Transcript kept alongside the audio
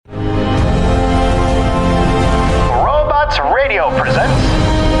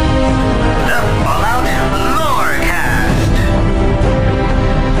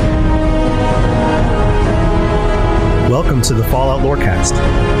welcome to the Fallout Lorecast,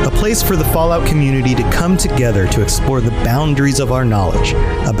 a place for the Fallout community to come together to explore the boundaries of our knowledge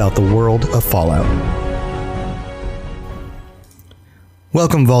about the world of Fallout.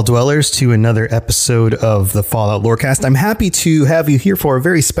 Welcome, Vault Dwellers, to another episode of the Fallout Lorecast. I'm happy to have you here for a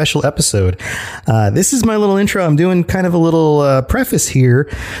very special episode. This is my little intro. I'm doing kind of a little preface here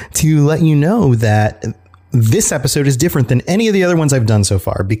to let you know that this episode is different than any of the other ones I've done so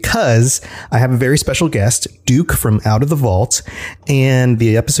far because I have a very special guest, Duke from Out of the Vault, and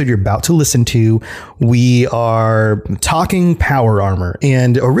the episode you're about to listen to, we are talking power armor.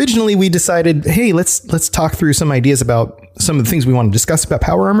 And originally we decided, hey, let's talk through some ideas about some of the things we want to discuss about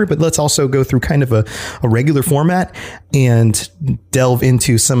power armor, but let's also go through kind of a regular format and delve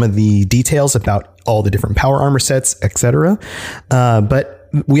into some of the details about all the different power armor sets, etc. But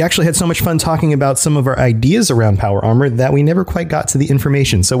we actually had so much fun talking about some of our ideas around power armor that we never quite got to the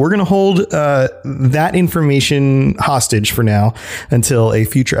information. So we're going to hold that information hostage for now until a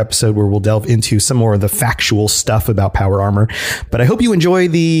future episode where we'll delve into some more of the factual stuff about power armor. But I hope you enjoy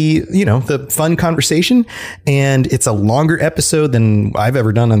the fun conversation, and it's a longer episode than I've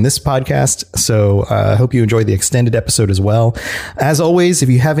ever done on this podcast. So I hope you enjoy the extended episode as well. As always, if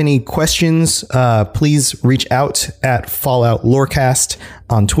you have any questions, please reach out at Fallout Lorecast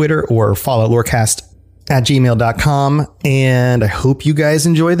on Twitter or falloutlorecast@gmail.com. And I hope you guys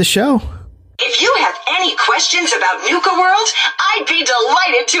enjoy the show. If you have any questions about Nuka World, I'd be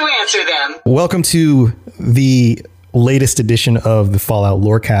delighted to answer them. Welcome to the latest edition of the Fallout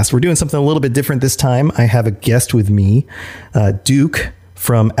Lorecast. We're doing something a little bit different this time. I have a guest with me, Duke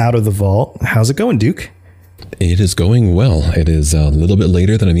from Out of the Vault. How's it going, Duke? It is going well. It is a little bit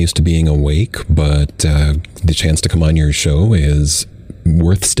later than I'm used to being awake, but the chance to come on your show is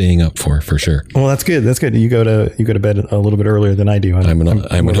worth staying up for sure. Well, that's good. That's good. You go to bed a little bit earlier than I do. I'm an old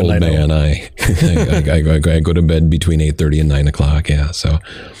man. I go to bed between 8:30 and 9 o'clock. Yeah. So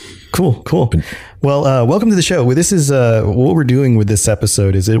cool. Well, welcome to the show. This is what we're doing with this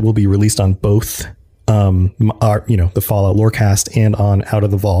episode is it will be released on both the Fallout Lorecast and on Out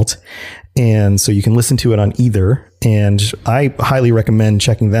of the Vault. And so you can listen to it on either. And I highly recommend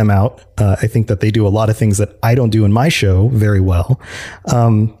checking them out. I think that they do a lot of things that I don't do in my show very well.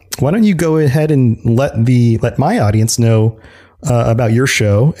 Why don't you go ahead and let my audience know about your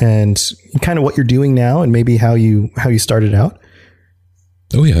show and kind of what you're doing now and maybe how you started out?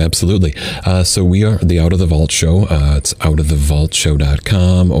 Oh, yeah, absolutely. So we are the Out of the Vault Show. It's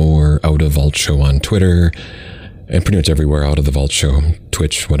outofthevaultshow.com or Out of Vault Show on Twitter. And pretty much everywhere, Out of the Vault Show,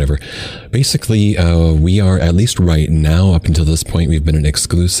 Twitch, whatever. Basically, we are, at least right now, up until this point, we've been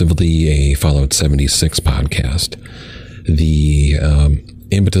exclusively a Fallout 76 podcast. The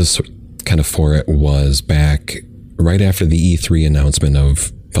impetus kind of for it was back right after the E3 announcement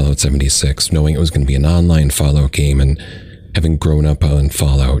of Fallout 76, knowing it was going to be an online Fallout game and having grown up on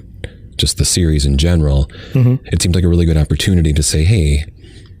Fallout, just the series in general, It seemed like a really good opportunity to say, hey,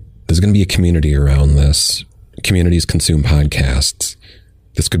 there's going to be a community around this. Communities consume podcasts.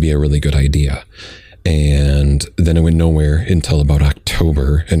 This could be a really good idea. And then it went nowhere until about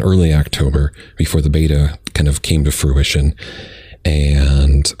October, and early October, before the beta kind of came to fruition.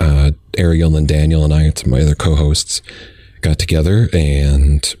 And Ariel and Daniel and I and some of my other co-hosts got together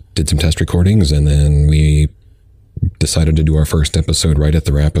and did some test recordings, and then we decided to do our first episode right at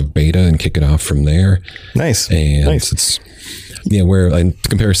the wrap of beta and kick it off from there. Nice. And it's where the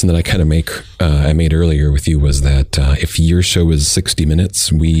comparison that I kind of I made earlier with you was that if your show is 60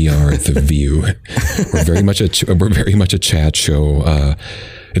 minutes, we are The View. We're very much a chat show.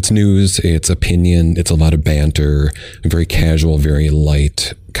 It's news, it's opinion, it's a lot of banter, very casual, very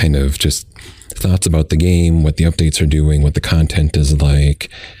light, kind of just thoughts about the game, what the updates are doing, what the content is like.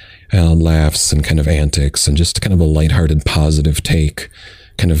 Laughs and kind of antics and just kind of a lighthearted, positive take,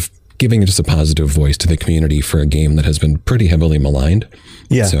 kind of giving just a positive voice to the community for a game that has been pretty heavily maligned.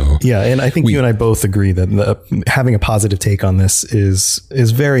 Yeah. And I think you and I both agree that having a positive take on this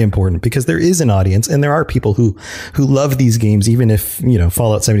is very important because there is an audience and there are people who love these games, even if,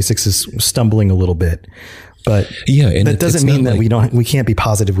 Fallout 76 is stumbling a little bit. But and that doesn't mean that we can't be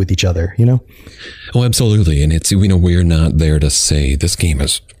positive with each other, Oh, absolutely. And it's, we're not there to say this game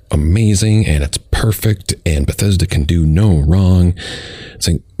is amazing and it's perfect and Bethesda can do no wrong.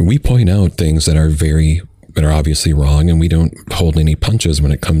 So we point out things that are obviously wrong, and we don't hold any punches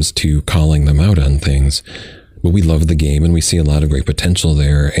when it comes to calling them out on things. But we love the game and we see a lot of great potential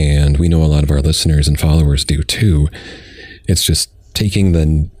there, and we know a lot of our listeners and followers do too. It's just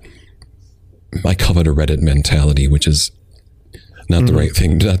taking I call it a Reddit mentality, which is not the right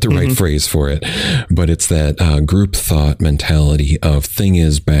thing, not the right phrase for it, but it's that group thought mentality of thing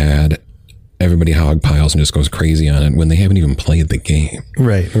is bad, everybody hog piles and just goes crazy on it when they haven't even played the game.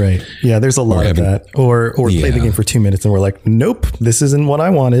 Right. Yeah, there's a lot of that. Or play the game for 2 minutes and we're like, nope, this isn't what I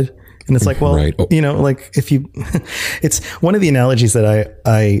wanted. And it's like, well, like if you, it's one of the analogies that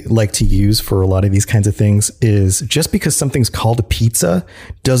I like to use for a lot of these kinds of things is just because something's called a pizza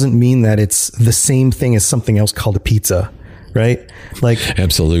doesn't mean that it's the same thing as something else called a pizza, right? Like,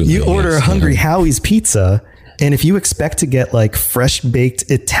 absolutely, you order a Hungry Howie's pizza, and if you expect to get like fresh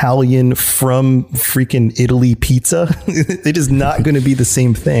baked Italian from freaking Italy pizza, it is not going to be the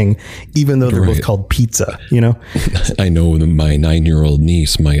same thing, even though they're both called pizza, you know? I know my 9-year-old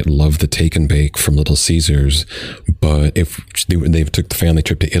niece might love the take and bake from Little Caesars, but if they took the family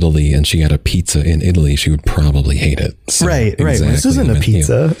trip to Italy and she had a pizza in Italy, she would probably hate it. So, right. This isn't a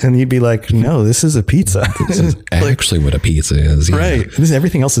pizza. And you'd be like, no, this is a pizza. This is actually what a pizza is. Yeah. Right.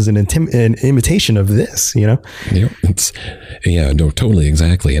 Everything else is an imitation of this, you know? Yeah, totally,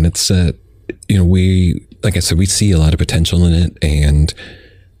 exactly. And it's, we, like I said, we see a lot of potential in it. And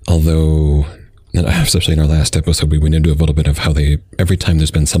although, especially in our last episode, we went into a little bit of how every time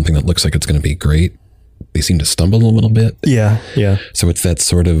there's been something that looks like it's going to be great, they seem to stumble a little bit. Yeah. So it's that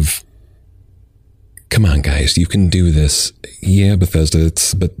sort of, come on, guys, you can do this. Yeah, Bethesda,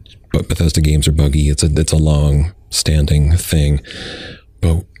 but Bethesda games are buggy. It's a long standing thing,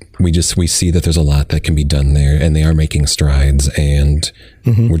 but we see that there's a lot that can be done there, and they are making strides, and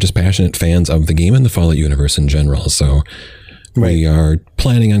we're just passionate fans of the game and the Fallout universe in general. So we are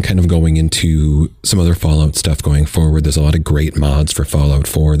planning on kind of going into some other Fallout stuff going forward. There's a lot of great mods for Fallout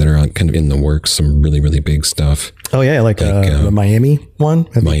 4 that are kind of in the works, some really, really big stuff. Oh yeah, like the Miami one?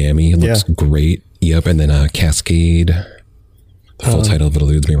 Miami looks great. Yep, and then Cascade. The full title of it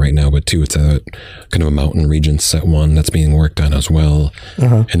eludes me right now, but two, it's a kind of a mountain region set one that's being worked on as well.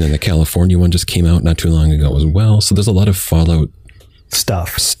 And then the California one just came out not too long ago as well. So there's a lot of Fallout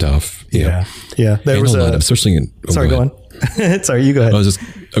stuff. Yeah. There was a lot of, especially in, sorry, go on. Sorry, you go ahead. I was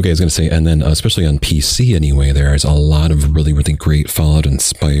going to say, and then especially on PC anyway, there's a lot of really, really great Fallout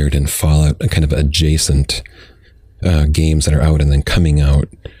inspired and Fallout kind of adjacent games that are out and then coming out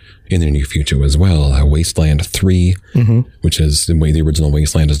in the near future as well. Wasteland 3, which is the way the original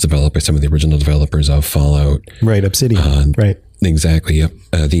Wasteland is developed by some of the original developers of Fallout. Right, Obsidian. Right. Exactly, yep.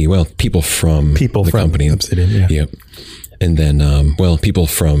 People from the company. Obsidian, yeah. Yep. And then, people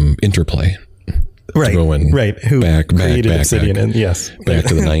from Interplay. Right, who created Obsidian. And yes. Back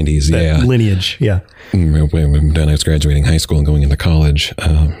to the 90s, yeah. Lineage, yeah. When I was graduating high school and going into college,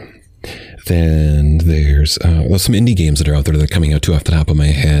 then there's some indie games that are out there that are coming out too off the top of my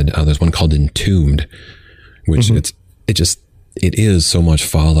head. There's one called Entombed, which it is so much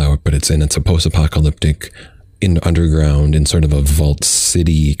Fallout, but it's a post-apocalyptic underground in sort of a vault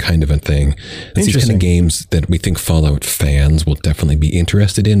city kind of a thing. It's these kind of games that we think Fallout fans will definitely be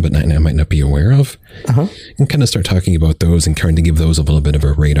interested in, but might not be aware of. And kind of start talking about those and trying to give those a little bit of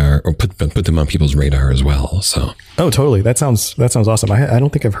a radar, or put them on people's radar as well. So, oh, totally. That sounds awesome. I don't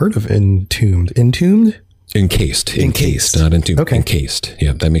think I've heard of Entombed. Encased, not entombed. Okay. Encased.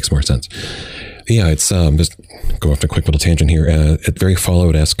 Yeah, that makes more sense. Yeah, it's just go off a quick little tangent here. It's very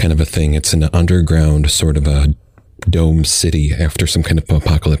Fallout-esque kind of a thing. It's an underground sort of a dome city after some kind of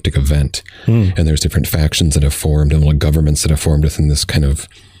apocalyptic event. And there's different factions that have formed and little governments that have formed within this kind of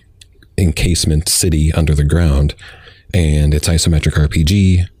encasement city under the ground. And it's isometric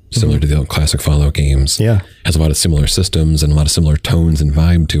RPG, similar to the old classic Fallout games. Yeah. Has a lot of similar systems and a lot of similar tones and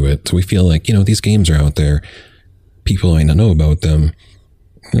vibe to it. So we feel like, these games are out there. People might not know about them.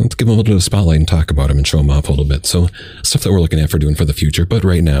 Let's give them a little bit of spotlight and talk about them and show them off a little bit. So stuff that we're looking at for doing for the future. But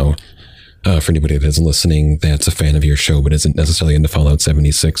right now, for anybody that isn't listening, that's a fan of your show, but isn't necessarily into Fallout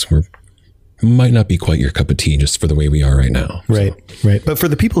 76, might not be quite your cup of tea just for the way we are right now. Right. But for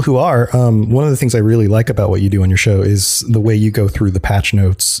the people who are, one of the things I really like about what you do on your show is the way you go through the patch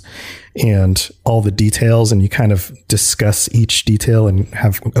notes and all the details, and you kind of discuss each detail and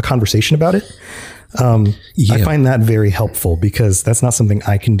have a conversation about it. I find that very helpful because that's not something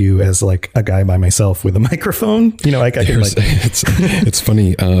I can do as like a guy by myself with a microphone. I can it's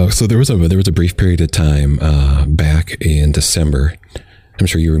funny. So there was a brief period of time back in December. I'm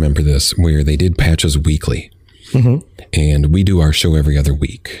sure you remember this, where they did patches weekly, and we do our show every other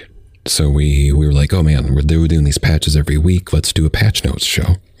week. So we were like, oh man, we're doing these patches every week. Let's do a patch notes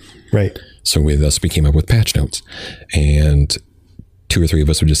show. Right. So we came up with patch notes, and 2 or 3 of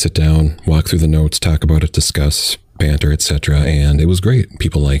us would just sit down, walk through the notes, talk about it, discuss, banter, etc. And it was great.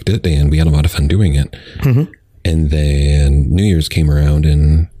 People liked it, and we had a lot of fun doing it. And then New Year's came around,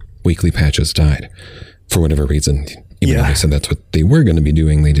 and weekly patches died for whatever reason. Even though they said that's what they were going to be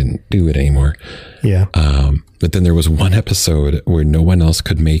doing, they didn't do it anymore. Yeah. But then there was one episode where no one else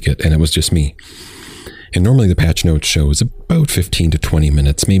could make it, and it was just me. And normally the patch notes show is about 15 to 20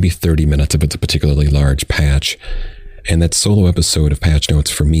 minutes, maybe 30 minutes if it's a particularly large patch. And that solo episode of patch notes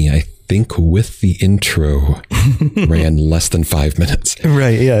for me, I think with the intro ran less than 5 minutes.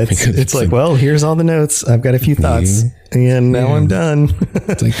 Right. Yeah. It's like, well, here's all the notes. I've got a few thoughts and now I'm done.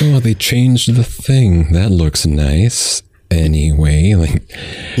 It's like, oh, they changed the thing. That looks nice. Anyway, like,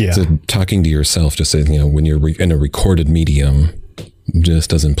 so talking to yourself, just saying, when you're in a recorded medium, just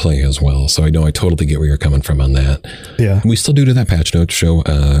doesn't play as well. So I know I totally get where you're coming from on that. Yeah. We still do that patch notes show.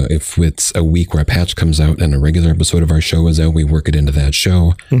 If it's a week where a patch comes out and a regular episode of our show is out, we work it into that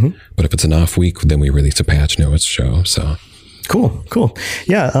show. Mm-hmm. But if it's an off week, then we release a patch notes show. So cool.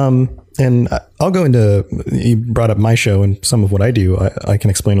 Yeah. And I'll go into, you brought up my show and some of what I do. I can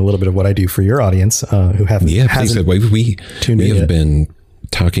explain a little bit of what I do for your audience who haven't. Yeah, please. We have been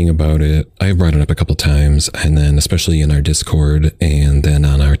talking about it. I've brought it up a couple times, and then especially in our Discord and then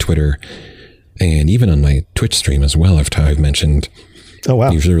on our Twitter and even on my Twitch stream as well. I've mentioned, oh,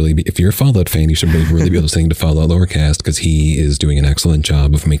 wow. You should really be, if you're a Fallout fan, you should really be listening to Fallout Lorecast, because he is doing an excellent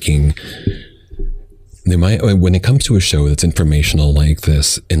job of making, when it comes to a show that's informational like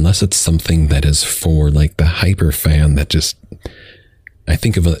this, unless it's something that is for like the hyper fan that just, I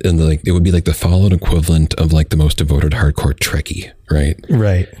think of it, it would be like the Fallout equivalent of like the most devoted hardcore Trekkie, right?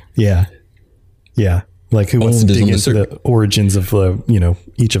 Right. Yeah. Yeah. Like who wants to dig into the origins of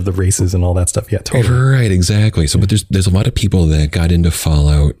each of the races and all that stuff? Yeah, totally. Right, exactly. So, but there's a lot of people that got into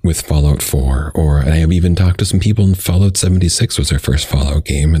Fallout with Fallout 4, and I have even talked to some people in Fallout 76 was their first Fallout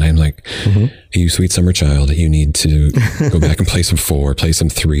game, and I'm like, hey, you sweet summer child, you need to go back and play some 4, play some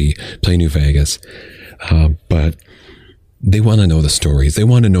 3, play New Vegas, but they want to know the stories. They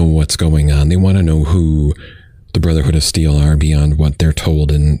want to know what's going on. They want to know who the Brotherhood of Steel are beyond what they're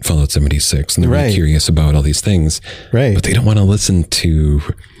told in Fallout 76. And they're really curious about all these things. Right. But they don't want to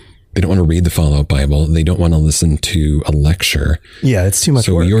they don't want to read the Fallout Bible. They don't want to listen to a lecture. Yeah, it's too much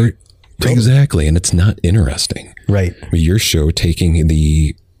work. Exactly. And it's not interesting. Right. Your show putting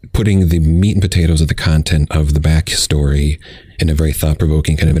the meat and potatoes of the content of the backstory in a very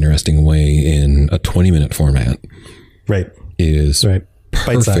thought-provoking, kind of interesting way in a 20-minute format. Right. Is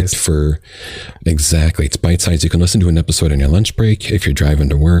perfect for, exactly. It's bite-sized. You can listen to an episode on your lunch break if you're driving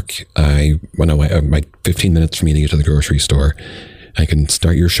to work. My 15 minutes for me to get to the grocery store, I can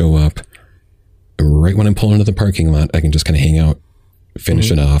start your show up right when I'm pulling into the parking lot. I can just kind of hang out,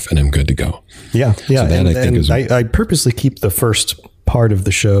 finish it off, and I'm good to go. Yeah. Yeah. So that I purposely keep the first part of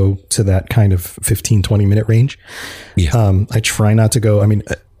the show to that kind of 15, 20 minute range. Yeah. I try not to go,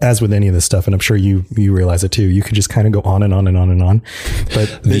 as with any of this stuff, and I'm sure you realize it too, you could just kind of go on and on and on and on.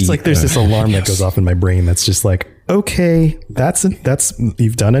 But there's this alarm that goes off in my brain that's just like, okay, that's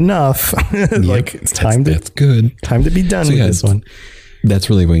you've done enough. Like it's time to, that's good. Time to be done with this one.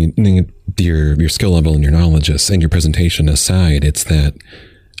 That's really when your skill level and your knowledge and your presentation aside, it's that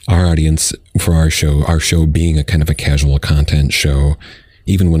our audience for our show being a kind of a casual content show,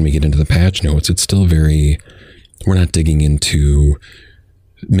 even when we get into the patch notes, it's still we're not digging into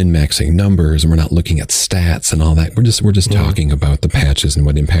min-maxing numbers, and we're not looking at stats and all that. We're just talking about the patches and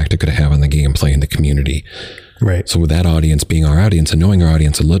what impact it could have on the gameplay and the community. Right. So with that audience being our audience and knowing our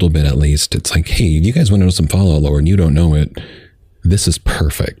audience a little bit, at least, it's like, hey, you guys want to know some Fallout lore and you don't know it, this is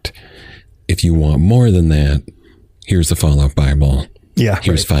perfect. If you want more than that, here's the Fallout Bible. Yeah.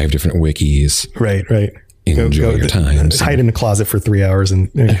 Here's 5 different wikis. Right. Enjoy your time. Hide in a closet for 3 hours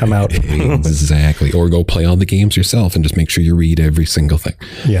and come out. Exactly. Or go play all the games yourself and just make sure you read every single thing.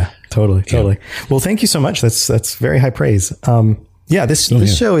 Yeah, totally. Well, thank you so much. That's very high praise.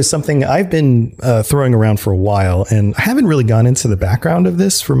 This show is something I've been throwing around for a while, and I haven't really gone into the background of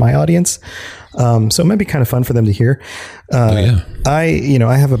this for my audience. So it might be kind of fun for them to hear. I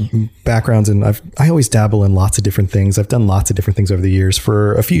have a background and I always dabble in lots of different things. I've done lots of different things over the years.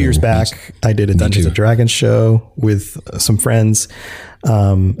 For a few years back, I did a Dungeons and Dragons show with some friends.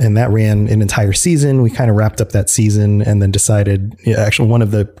 And that ran an entire season. We kind of wrapped up that season and then decided, actually one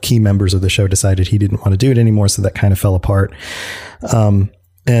of the key members of the show decided he didn't want to do it anymore. So that kind of fell apart.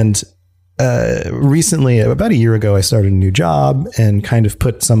 Recently, about a year ago, I started a new job and kind of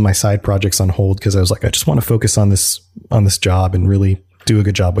put some of my side projects on hold because I was like, I just want to focus on this job and really do a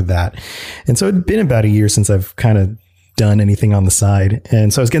good job with that. And so it'd been about a year since I've kind of done anything on the side.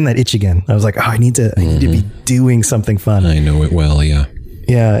 And so I was getting that itch again. I was like, I need to be doing something fun. I know it well. Yeah.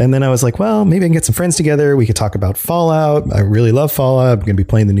 Yeah. And then I was like, well, maybe I can get some friends together. We could talk about Fallout. I really love Fallout. I'm going to be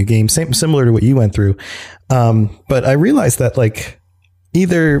playing the new game, similar to what you went through. But I realized that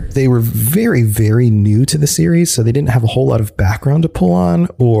either they were very, very new to the series, so they didn't have a whole lot of background to pull on,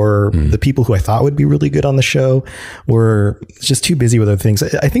 or the people who I thought would be really good on the show were just too busy with other things.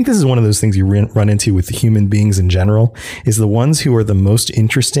 I think this is one of those things you run into with human beings in general, is the ones who are the most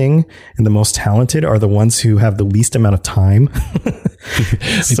interesting and the most talented are the ones who have the least amount of time.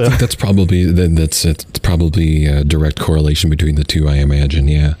 I think that's probably it's probably a direct correlation between the two, I imagine.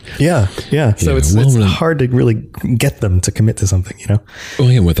 Yeah. So it's hard to really get them to commit to something, you know?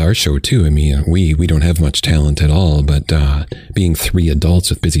 Well, yeah, with our show too. I mean, we don't have much talent at all, but being three adults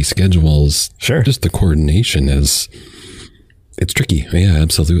with busy schedules, sure, just the coordination it's tricky. Yeah,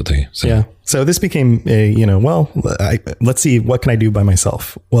 absolutely. So this became let's see, what can I do by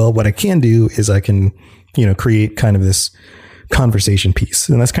myself? Well, what I can do is I can, create kind of this conversation piece.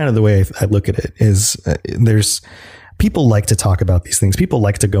 And that's kind of the way I look at it is there's people like to talk about these things. People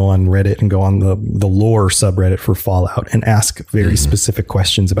like to go on Reddit and go on the lore subreddit for Fallout and ask very specific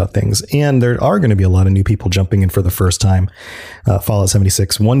questions about things. And there are going to be a lot of new people jumping in for the first time, Fallout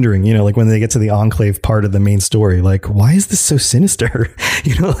 76, wondering, like when they get to the Enclave part of the main story, like, why is this so sinister?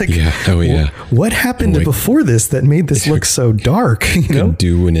 What happened before this that made this look so dark? Could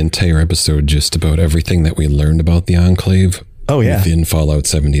do an entire episode just about everything that we learned about the Enclave. Oh, yeah. Within Fallout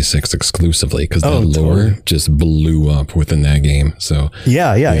 76 exclusively, because that lore just blew up within that game. So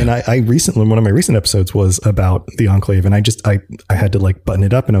yeah. And I recently, one of my recent episodes was about the Enclave, and I had to like button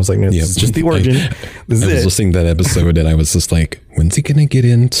it up, and I was like, no, this is just the origin. I was listening to that episode, and I was just like, when's he gonna get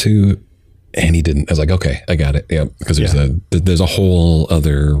into? And he didn't. I was like, okay, I got it. Yeah, because there's a whole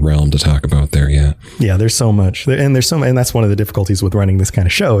other realm to talk about there. Yeah, there's so much, and that's one of the difficulties with running this kind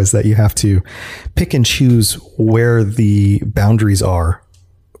of show is that you have to pick and choose where the boundaries are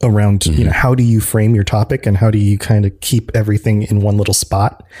around. How do you frame your topic, and how do you kind of keep everything in one little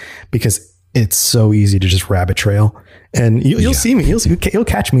spot? Because it's so easy to just rabbit trail, and you'll see me. You'll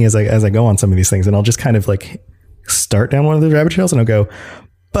catch me as I go on some of these things, and I'll just kind of like start down one of the rabbit trails, and I'll go,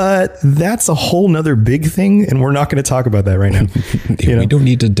 but that's a whole nother big thing, and we're not going to talk about that right now. We don't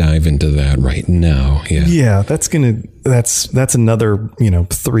need to dive into that right now. Yeah, that's another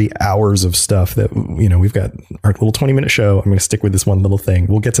 3 hours of stuff that we've got our little 20-minute show. I'm going to stick with this one little thing.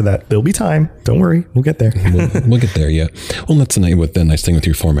 We'll get to that. There'll be time. Don't worry, we'll get there. we'll get there. Yeah. Well, that's the nice thing with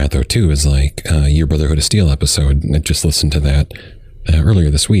your format though too is like your Brotherhood of Steel episode. I just listened to that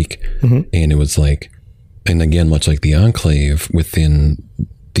earlier this week, and it was like, and again, much like the Enclave within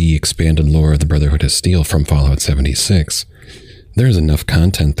the expanded lore of the Brotherhood of Steel from Fallout 76, there's enough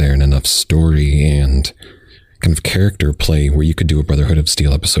content there and enough story and kind of character play where you could do a Brotherhood of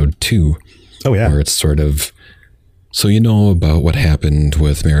Steel episode 2. Oh yeah. Where it's sort of, so about what happened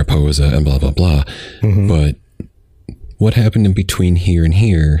with Mariposa and blah, blah, blah. But what happened in between here and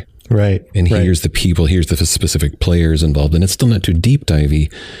here? Right. And here's the people, here's the specific players involved. And it's still not too deep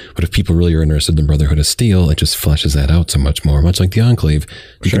divey, but if people really are interested in Brotherhood of Steel, it just fleshes that out so much more. Much like the Enclave,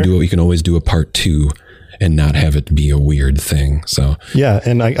 you can always do a part 2 and not have it be a weird thing. So yeah,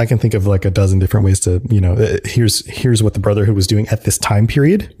 and I can think of like a dozen different ways to, here's what the Brotherhood was doing at this time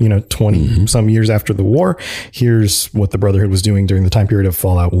period, 20 some years after the war. Here's what the Brotherhood was doing during the time period of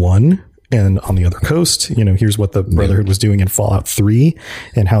Fallout 1. And on the other coast, here's what the Brotherhood was doing in Fallout 3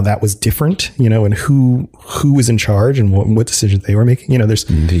 and how that was different, and who was in charge and what decisions they were making. There's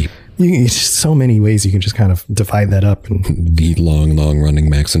just so many ways you can just kind of divide that up. And the long running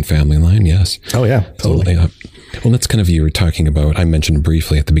Max and Family line. Yes. Oh yeah, totally. Well, that's kind of, you were talking about, I mentioned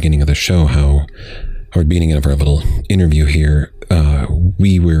briefly at the beginning of the show, or beginning of our little interview here,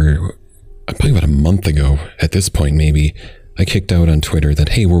 we were probably about a month ago at this point, maybe, I kicked out on Twitter that,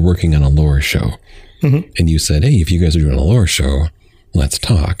 hey, we're working on a lore show. And you said, hey, if you guys are doing a lore show, let's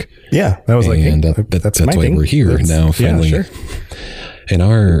talk. Yeah. I was like, hey, that's why we're here now, finally. Yeah, sure. And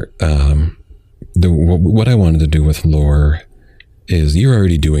what I wanted to do with lore is you're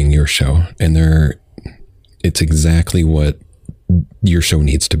already doing your show, and it's exactly what your show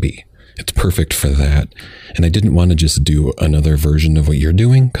needs to be. It's perfect for that. And I didn't want to just do another version of what you're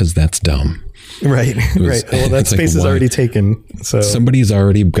doing, because that's dumb. Right. Well, that space is already taken. So somebody's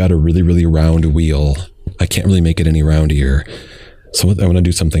already got a really, really round wheel. I can't really make it any roundier. So I want to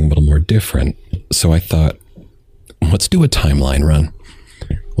do something a little more different. So I thought, let's do a timeline run.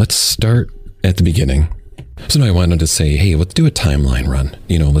 Let's start at the beginning. So I wanted to say, hey, let's do a timeline run.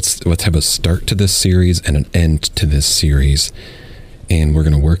 Let's have a start to this series and an end to this series. And we're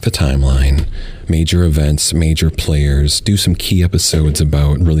going to work the timeline, major events, major players, do some key episodes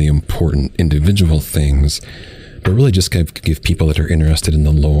about really important individual things, but really just kind of give people that are interested in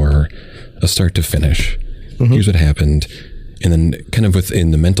the lore a start to finish. Here's what happened. And then kind of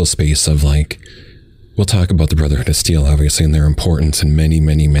within the mental space of like, we'll talk about the Brotherhood of Steel, obviously, and their importance in many,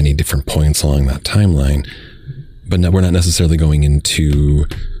 many, many different points along that timeline. But we're not necessarily going into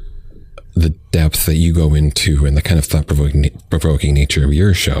the depth that you go into and the kind of thought-provoking nature of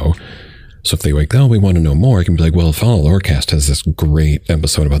your show. So if they like, oh, we want to know more, I can be like, well, Fallout Lorecast has this great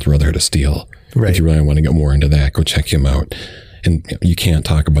episode about the Brotherhood of Steel. Right. If you really want to get more into that, go check him out. And you can't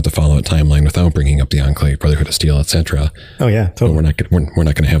talk about the Fallout timeline without bringing up the Enclave, Brotherhood of Steel, etc. Oh yeah, totally. But we're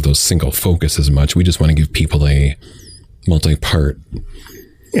not going to have those single focus as much. We just want to give people a multi-part,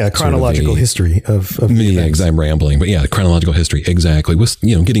 chronological history of yeah, I'm rambling, but yeah, chronological history exactly. Was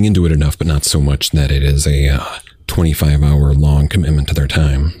getting into it enough, but not so much that it is a 25-hour long commitment to their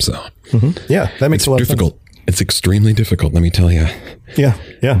time. So yeah, that makes a lot of sense. It's extremely difficult, let me tell you. Yeah.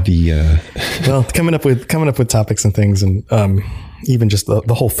 The well, coming up with topics and things, and even just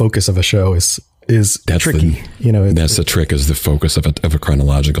the whole focus of a show is tricky. That's the trick. Is the focus of a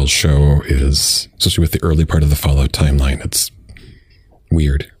chronological show is, especially with the early part of the Fallout timeline, it's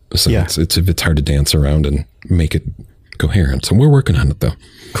weird. So yeah. it's hard to dance around and make it coherent. So we're working on it, though.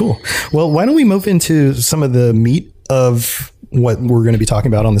 Cool. Well, why don't we move into some of the meat of what we're going to be talking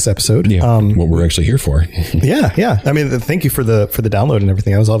about on this episode? Yeah, what we're actually here for. yeah. I mean, thank you for the download and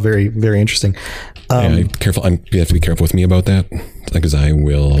everything. That was all very, very interesting. Careful. You have to be careful with me about that, because I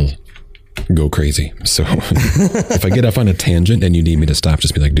will go crazy. So if I get off on a tangent and you need me to stop,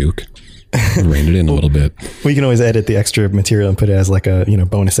 just be like, Duke, rein it in a little bit. We can always edit the extra material and put it as like a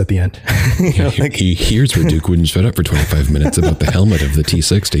bonus at the end. Here's where Duke wouldn't shut up for 25 minutes about the helmet of the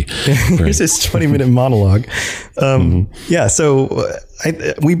T-60. Here's his 20-minute monologue. Yeah, so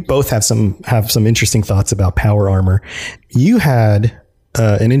we both have some interesting thoughts about power armor. You had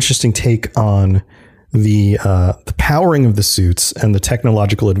an interesting take on the powering of the suits and the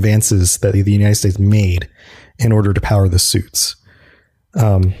technological advances that the United States made in order to power the suits.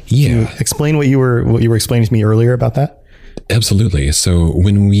 Can you explain what you were explaining to me earlier about that? Absolutely. So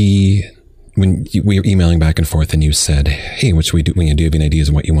when we were emailing back and forth, and you said, "Hey, what should we do? When you do have any ideas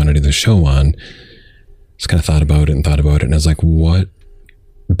of what you want to do the show on?" Just kind of thought about it, and I was like, "What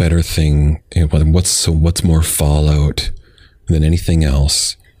better thing? What's more Fallout than anything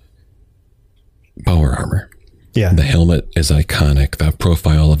else? Power armor." Yeah, the helmet is iconic. The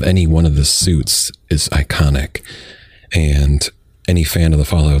profile of any one of the suits is iconic, and any fan of the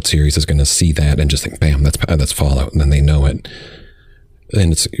Fallout series is going to see that and just think, bam, that's Fallout. And then they know it.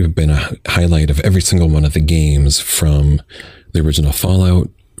 And it's been a highlight of every single one of the games from the original Fallout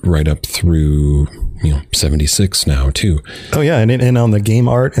right up through, 76 now too. Oh yeah. And on the game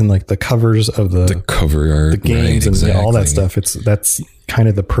art and like the covers of the cover art, the games, right, and all that stuff. That's kind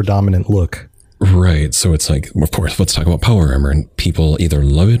of the predominant look. Right. So it's like, of course, let's talk about power armor, and people either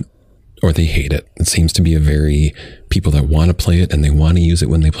love it or they hate it. It seems to be people that want to play it and they want to use it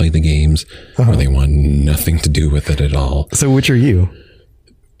when they play the games, or they want nothing to do with it at all. So which are you?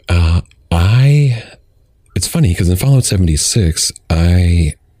 It's funny because in Fallout 76,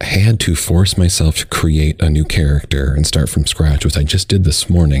 I had to force myself to create a new character and start from scratch, which I just did this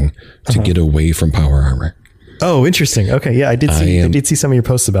morning to get away from power armor. Oh, interesting. Okay. Yeah. I did see some of your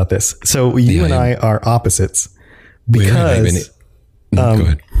posts about this. So you and I are opposites because go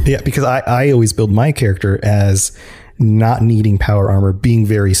ahead. Yeah, because I always build my character as not needing power armor, being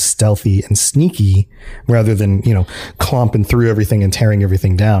very stealthy and sneaky rather than, clomping through everything and tearing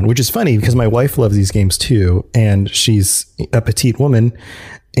everything down, which is funny because my wife loves these games too. And she's a petite woman.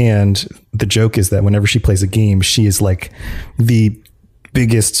 And the joke is that whenever she plays a game, she is like the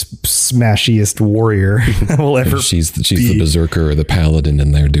biggest, smashiest warrior will ever. She's the berserker or the paladin,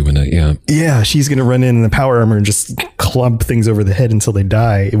 and they're doing it. Yeah. Yeah. She's going to run in the power armor and just clump things over the head until they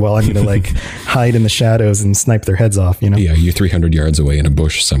die, while I'm going to hide in the shadows and snipe their heads off, Yeah. You're 300 yards away in a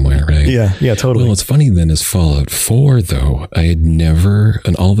bush somewhere, right? Yeah. Yeah, totally. Well, it's funny then is Fallout 4 though. I had never,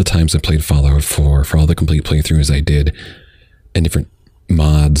 and all the times I played Fallout 4 for all the complete playthroughs I did and different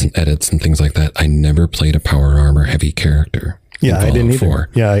mods and edits and things like that, I never played a power armor heavy character. Yeah, I didn't either.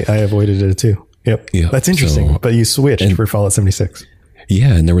 Yeah, I avoided it too. Yep. Yeah, that's interesting. But you switched for Fallout 76.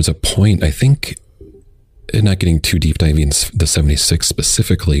 Yeah, and there was a point, I think, not getting too deep diving into the 76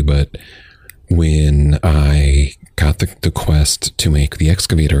 specifically, but when I got the quest to make the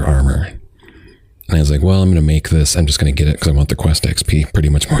excavator armor, and I was like, well, I'm going to make this. I'm just going to get it because I want the quest XP pretty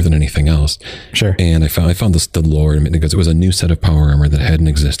much more than anything else. Sure. And I found the lore, because it was a new set of power armor that hadn't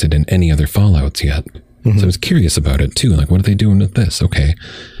existed in any other Fallouts yet. Mm-hmm. So I was curious about it too. Like, what are they doing with this? Okay.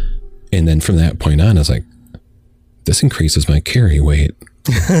 And then from that point on, I was like, this increases my carry weight.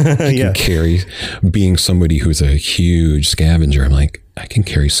 I can carry, being somebody who's a huge scavenger. I'm like, I can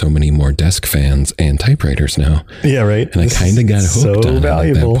carry so many more desk fans and typewriters now. Yeah, right. And I kind of got hooked on it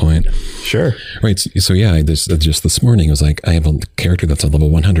at that point. Sure. Right. So yeah, just this morning, I was like, I have a character that's at level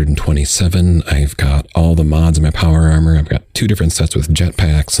 127. I've got all the mods in my power armor. I've got 2 different sets with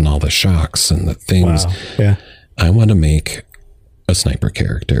jetpacks and all the shocks and the things. Wow. Yeah. I want to make a sniper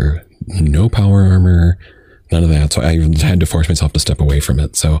character. No power armor, none of that. So I had to force myself to step away from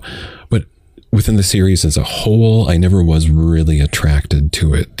it. So, but within the series as a whole, I never was really attracted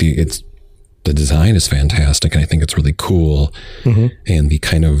to it. The design is fantastic, and I think it's really cool. Mm-hmm. And the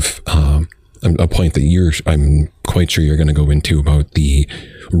kind of a point that I'm quite sure you're going to go into about the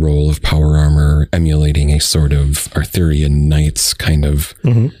role of power armor emulating a sort of Arthurian knights kind of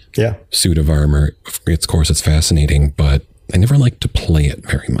suit of armor. Of course, it's fascinating, but I never liked to play it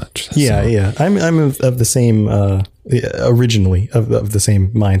very much. Yeah, yeah. I'm of the same originally of the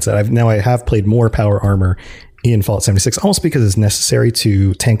same mindset. I have played more power armor in Fallout 76, almost because it's necessary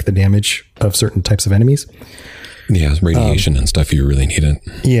to tank the damage of certain types of enemies. Yeah, radiation and stuff, you really need it.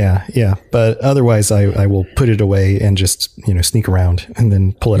 Yeah, yeah. But otherwise, I will put it away and just sneak around and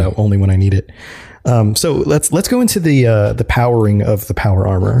then pull it out only when I need it. So let's go into the powering of the power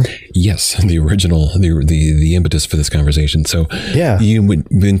armor. Yes, the original, the impetus for this conversation. So yeah, you've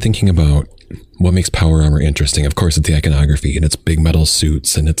been thinking about what makes power armor interesting. Of course, it's the iconography and it's big metal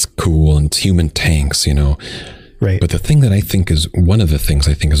suits and it's cool and it's human tanks, Right. But the thing that I think is one of the things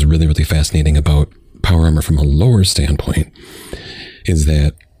I think is really, really fascinating about power armor from a lore standpoint is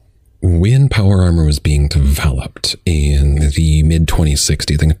that when power armor was being developed in the mid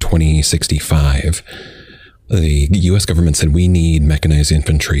 2060s, I think 2065, the US government said, we need mechanized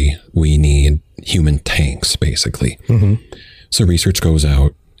infantry. We need human tanks, basically. Mm-hmm. So research goes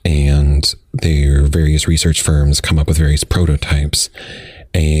out and their various research firms come up with various prototypes,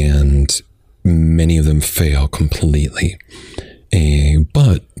 and many of them fail completely.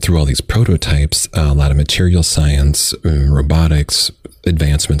 But through all these prototypes, a lot of material science, robotics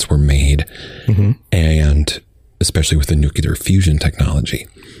advancements were made, and especially with the nuclear fusion technology.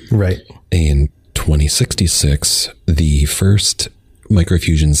 Right. In 2066, the first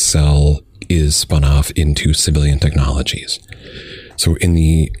microfusion cell is spun off into civilian technologies. So in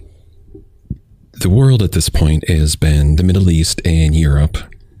the world at this point has been the Middle East and Europe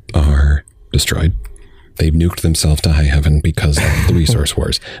are destroyed. They've nuked themselves to high heaven because of the resource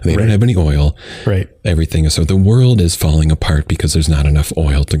wars. They don't have any oil. Right. Everything. So the world is falling apart because there's not enough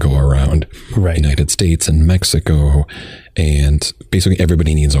oil to go around. Right. United States and Mexico, and basically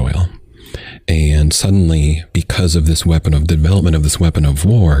everybody needs oil. And suddenly, because of this development of this weapon of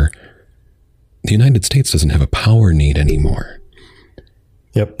war, the United States doesn't have a power need anymore.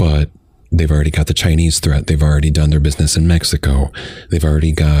 Yep. But they've already got the Chinese threat. They've already done their business in Mexico. They've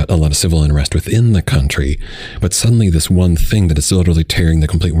already got a lot of civil unrest within the country. But suddenly this one thing that is literally tearing the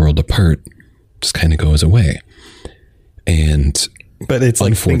complete world apart just kind of goes away. But it's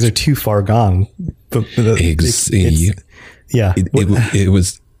like things are too far gone. Yeah. It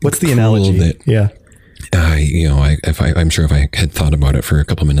was. What's the analogy? Yeah. I'm sure if I had thought about it for a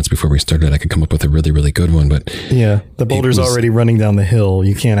couple minutes before we started, I could come up with a really, really good one. But yeah, the boulder's already running down the hill.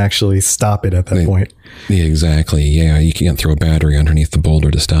 You can't actually stop it at that point. Yeah, exactly. Yeah, you can't throw a battery underneath the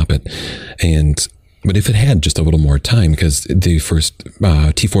boulder to stop it. But if it had just a little more time, because the first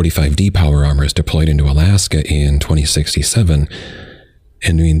T-45D power armor is deployed into Alaska in 2067,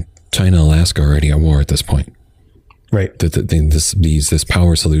 and China and Alaska are already at war at this point. Right. This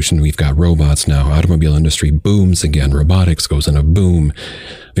power solution, we've got robots now, automobile industry booms again, robotics goes in a boom.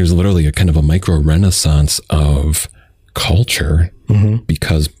 There's literally a kind of a micro renaissance of culture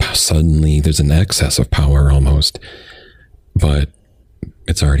because suddenly there's an excess of power almost, but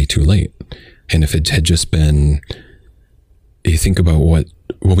it's already too late. And if it had just been, you think about what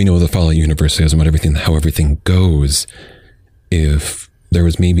we know of the Fallout universe is and how everything goes, if there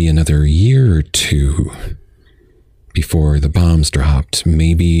was maybe another year or two before the bombs dropped,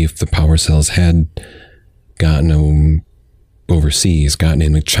 maybe if the power cells had gotten overseas, gotten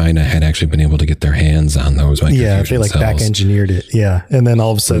in, China had actually been able to get their hands on those microfusion if they cells. back engineered it. Yeah. And then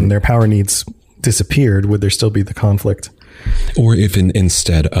all of a sudden their power needs disappeared, would there still be the conflict? Or if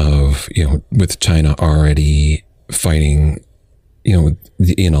instead of, with China already fighting,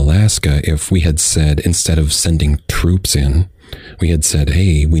 in Alaska, if we had said, instead of sending troops in, we had said,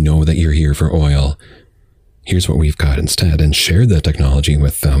 hey, we know that you're here for oil. Here's what we've got instead, and shared that technology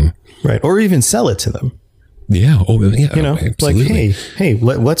with them. Right. Or even sell it to them. Yeah. Oh, yeah. Absolutely. Like, hey,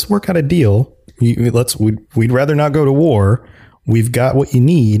 let's work out a deal. We'd rather not go to war. We've got what you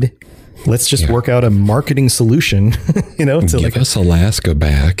need. let's just work out a marketing solution, to give us Alaska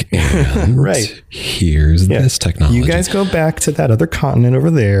back, and right. Here's this technology. You guys go back to that other continent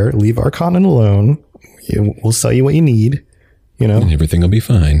over there. Leave our continent alone. We'll sell you what you need. And everything will be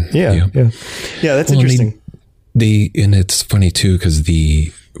fine. Yeah. That's interesting. And it's funny too, because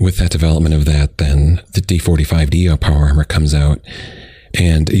with that development of that, then the D45D power armor comes out.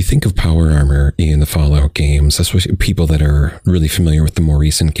 And you think of power armor in the Fallout games, especially people that are really familiar with the more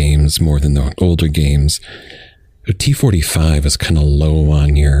recent games more than the older games. T45 is kind of low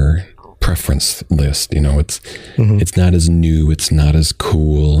on your preference list. It's not as new. It's not as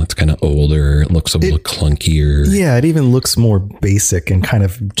cool. It's kind of older. It looks a little clunkier. Yeah. It even looks more basic and kind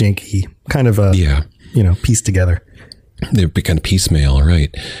of janky, kind of pieced together. They're kind of piecemeal,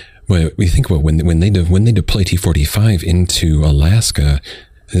 right? Well, we think about when they deploy T45 into Alaska,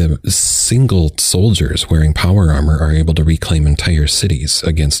 single soldiers wearing power armor are able to reclaim entire cities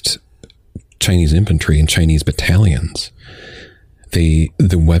against Chinese infantry and Chinese battalions. The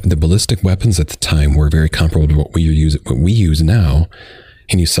ballistic weapons at the time were very comparable to what we use now,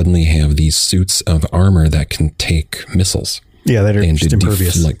 and you suddenly have these suits of armor that can take missiles. Yeah, that are just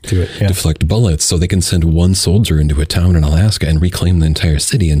impervious to it. Yeah. Deflect bullets, so they can send one soldier into a town in Alaska and reclaim the entire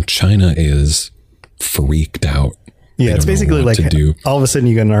city. And China is freaked out. Yeah, it's basically like all of a sudden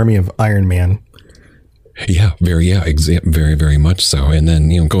you got an army of Iron Man. Yeah, very, very much so. And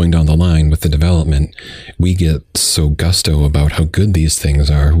then, going down the line with the development, we get so gusto about how good these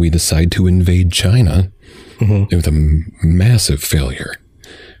things are. We decide to invade China with a massive failure,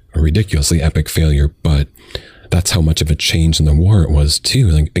 a ridiculously epic failure, but that's how much of a change in the war it was too.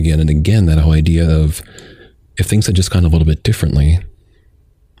 Like again and again, that whole idea of if things had just gone a little bit differently,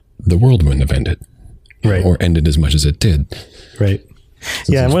 the world wouldn't have ended, right? Or ended as much as it did, right?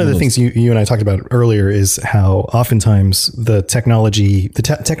 Yeah, and one of the things you and I talked about earlier is how oftentimes the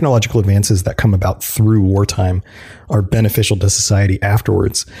technological advances that come about through wartime are beneficial to society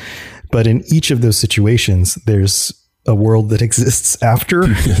afterwards. But in each of those situations, there's a world that exists after the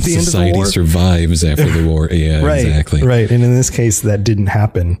end of the war. Society survives after the war. Yeah, right, exactly. Right. And in this case, that didn't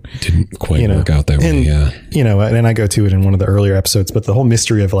happen. Didn't quite work out that way. Yeah. And I go to it in one of the earlier episodes, but the whole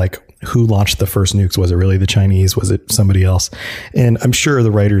mystery of like who launched the first nukes, was it really the Chinese? Was it somebody else? And I'm sure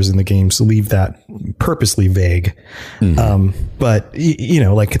the writers in the games leave that purposely vague. But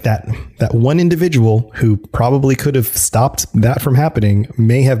like that one individual who probably could have stopped that from happening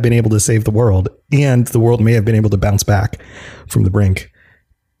may have been able to save the world, and the world may have been able to bounce back from the brink.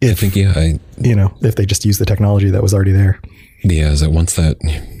 If they just use the technology that was already there. Yeah, that once that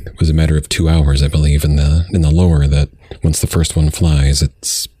was a matter of 2 hours, I believe, in the lore, that once the first one flies,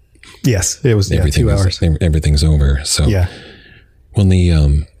 it's it was 2 hours. Everything's over. So yeah. When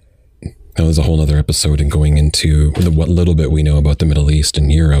there's a whole other episode and going into what little bit we know about the Middle East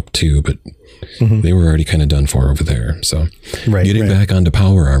and Europe too, but they were already kind of done for over there. So getting back onto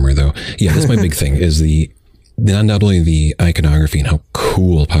power armor though. Yeah, that's my big thing is not only the iconography and how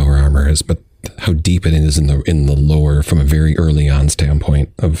cool power armor is, but how deep it is in the lore from a very early on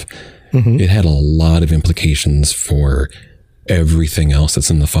standpoint of it had a lot of implications for everything else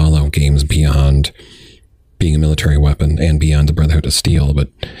that's in the Fallout games beyond being a military weapon and beyond the Brotherhood of Steel. But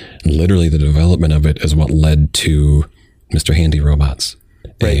literally the development of it is what led to Mr. Handy robots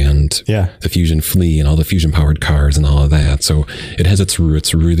and the fusion flea and all the fusion powered cars and all of that. So it has its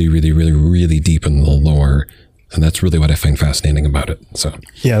roots really, really, really, really deep in the lore. And that's really what I find fascinating about it. So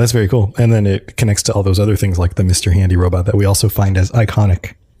yeah, that's very cool. And then it connects to all those other things like the Mr. Handy robot that we also find as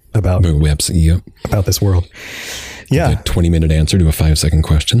iconic about this world. Yeah. A 20-minute answer to a 5-second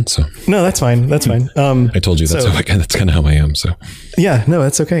question. So no, that's fine. That's fine. I told you that's kind of how I am. So yeah, no,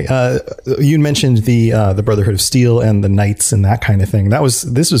 that's okay. You mentioned the Brotherhood of Steel and the Knights and that kind of thing.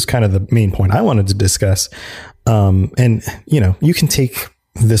 This was kind of the main point I wanted to discuss. And you can take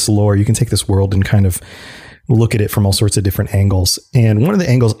this lore, you can take this world and kind of look at it from all sorts of different angles. And one of the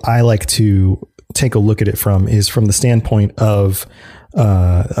angles I like to take a look at it from is from the standpoint of,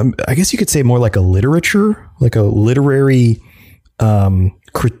 I guess you could say more like a literature, like a literary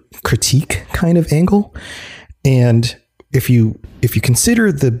critique kind of angle. And if you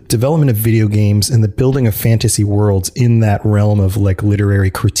consider the development of video games and the building of fantasy worlds in that realm of like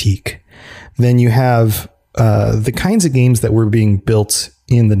literary critique, then you have the kinds of games that were being built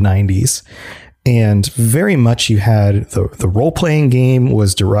in the 90s. And very much you had the role-playing game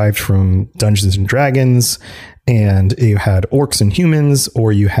was derived from Dungeons and Dragons, and you had orcs and humans,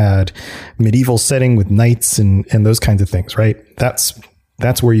 or you had medieval setting with knights and those kinds of things, right? That's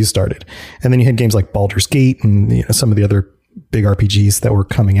where you started. And then you had games like Baldur's Gate and some of the other big RPGs that were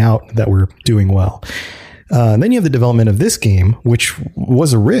coming out that were doing well. Then you have the development of this game, which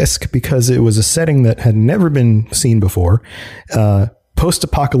was a risk because it was a setting that had never been seen before.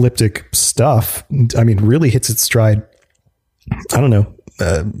 Post-apocalyptic stuff, I mean, really hits its stride, I don't know,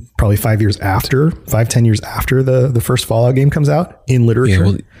 probably 10 years after the first Fallout game comes out in literature. Yeah,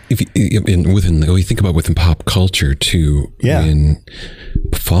 well, you think about within pop culture too. Yeah. When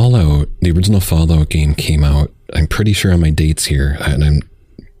Fallout, the original Fallout game came out, I'm pretty sure on my dates here, and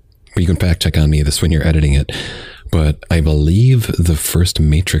you can fact check on me this when you're editing it, but I believe the first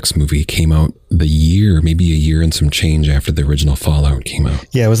Matrix movie came out maybe a year and some change after the original Fallout came out.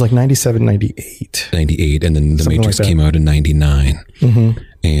 Yeah, it was like 97, 98. 98, and then the Something Matrix like came out in 99. Mm-hmm.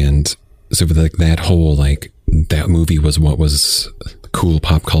 And so for like that whole, like, that movie was what was cool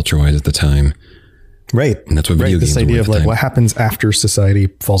pop culture wise at the time. Right. And that's what video games this idea were at of the like time. what happens after society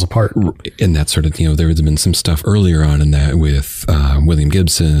falls apart. And that sort of, there has been some stuff earlier on in that with William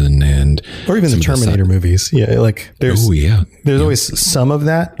Gibson and or even the Terminator movies. Yeah. Like there's always some of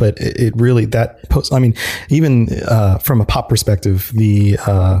that, but it really, even from a pop perspective, the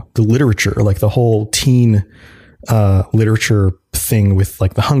literature, like the whole teen literature thing with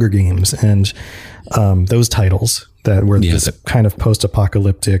like the Hunger Games and those titles that were this kind of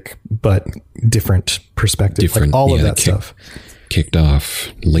post-apocalyptic but different perspective, like all of that stuff kicked off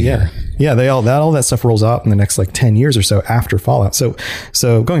later. Yeah, all that stuff rolls out in the next like 10 years or so after Fallout. So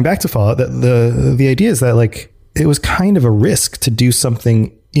going back to Fallout, the idea is that like it was kind of a risk to do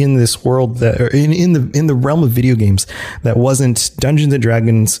something in this world that, or in the realm of video games that wasn't Dungeons and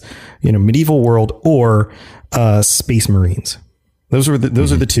Dragons, medieval world or Space Marines. Those are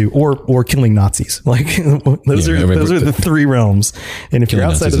the two, or killing Nazis. Like those are the three realms. And if you're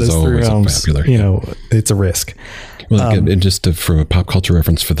outside of those three realms, it's a risk. Well, and just for a pop culture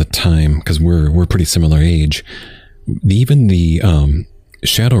reference for the time, because we're pretty similar age, even the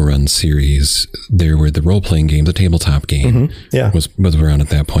Shadowrun series, there were the role playing games, the tabletop game, was around at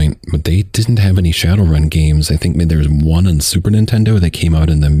that point, but they didn't have any Shadowrun games. I think there was one on Super Nintendo that came out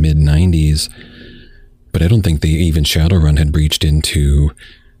in the mid 90s. But I don't think even Shadowrun had breached into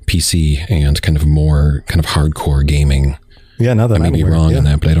PC and kind of more kind of hardcore gaming. Yeah, no, that I may be wrong in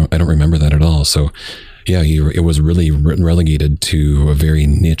that, but I don't remember that at all. So, yeah, it was really relegated to a very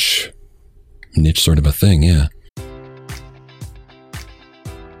niche sort of a thing. Yeah.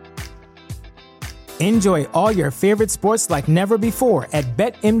 Enjoy all your favorite sports like never before at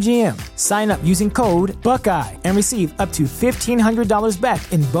BetMGM. Sign up using code Buckeye and receive up to $1,500 back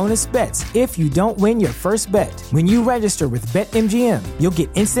in bonus bets if you don't win your first bet. When you register with BetMGM, you'll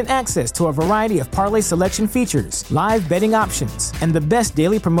get instant access to a variety of parlay selection features, live betting options, and the best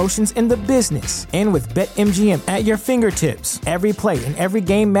daily promotions in the business. And with BetMGM at your fingertips, every play and every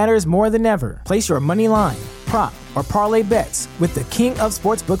game matters more than ever. Place your money line, prop, or parlay bets with the king of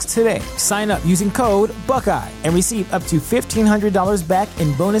sportsbooks today. Sign up using code Buckeye and receive up to $1,500 back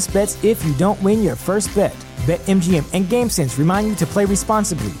in bonus bets if you don't win your first bet. BetMGM and GameSense remind you to play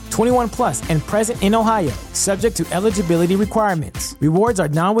responsibly. 21 plus and present in Ohio, subject to eligibility requirements. Rewards are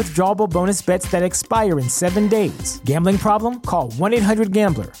non-withdrawable bonus bets that expire in 7 days. Gambling problem? Call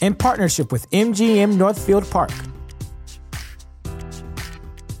 1-800-GAMBLER. In partnership with MGM Northfield Park.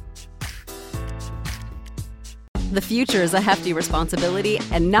 The future is a hefty responsibility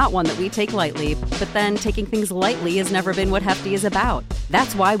and not one that we take lightly. But then taking things lightly has never been what Hefty is about.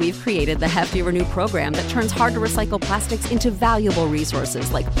 That's why we've created the Hefty Renew program that turns hard-to-recycle plastics into valuable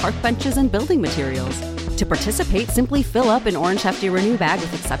resources like park benches and building materials. To participate, simply fill up an orange Hefty Renew bag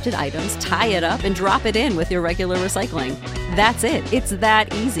with accepted items, tie it up, and drop it in with your regular recycling. That's it. It's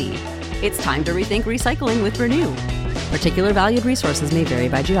that easy. It's time to rethink recycling with Renew. Particular valued resources may vary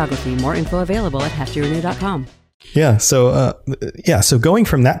by geography. More info available at heftyrenew.com. Yeah. So going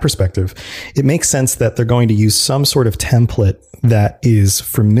from that perspective, it makes sense that they're going to use some sort of template that is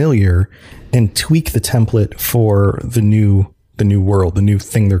familiar and tweak the template for the new world, the new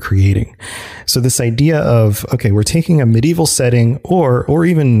thing they're creating. So this idea of, okay, we're taking a medieval setting or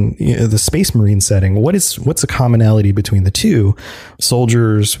even the Space Marine setting. What's a commonality between the two?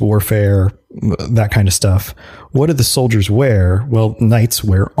 Soldiers, warfare, that kind of stuff. What do the soldiers wear? Well, knights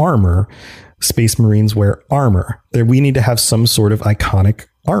wear armor. Space Marines wear armor. We need to have some sort of iconic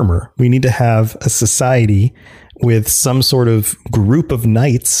armor. We need to have a society with some sort of group of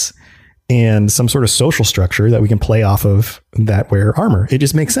knights and some sort of social structure that we can play off of that wear armor. It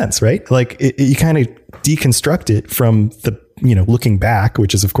just makes sense, right? Like you kind of deconstruct it from the, looking back,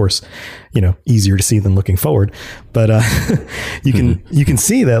 which is of course, easier to see than looking forward. But you can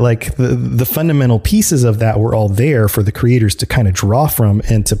see that like the fundamental pieces of that were all there for the creators to kind of draw from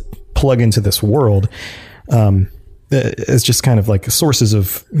and to plug into this world. as just kind of like sources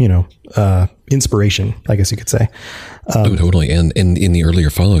of, inspiration, I guess you could say. Oh, totally. And in the earlier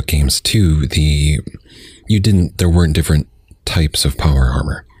Fallout games too, there weren't different types of power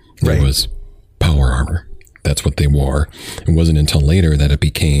armor. There Right. was power armor. That's what they wore. It wasn't until later that it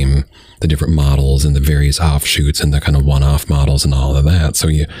became the different models and the various offshoots and the kind of one-off models and all of that. So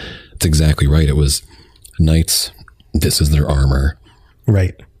it's exactly right. It was knights. This is their armor.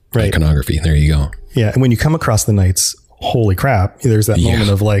 Right. Iconography. There you go. Yeah. And when you come across the knights, holy crap, there's that moment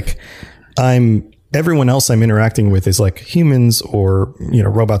of like, everyone else I'm interacting with is like humans or,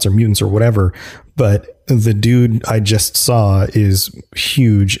 robots or mutants or whatever. But the dude I just saw is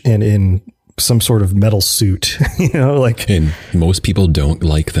huge and in some sort of metal suit, And most people don't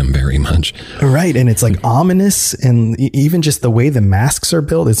like them very much. Right. And it's like ominous. And even just the way the masks are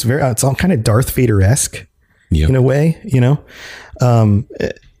built, it's all kind of Darth Vader-esque in a way,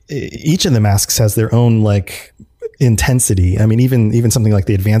 each of the masks has their own like intensity. I mean, even something like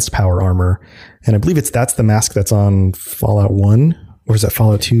the advanced power armor. And I believe that's the mask that's on Fallout 1, or is that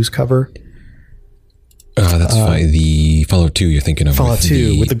Fallout 2's cover? That's fine. The Fallout 2 you're thinking of. Fallout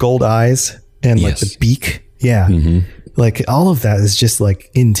 2 with the gold eyes and like the beak. Yeah. Mm-hmm. Like all of that is just like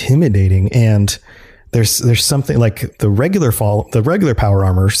intimidating. And there's something like the regular power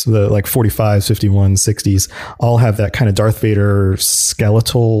armors, the like 45s, 51s, 60s, all have that kind of Darth Vader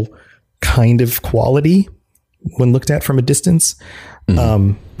skeletal kind of quality when looked at from a distance.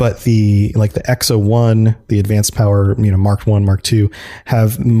 Mm-hmm. But the Exo 1, the advanced power, Mark 1, Mark 2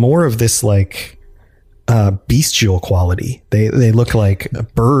 have more of this like bestial quality. They look like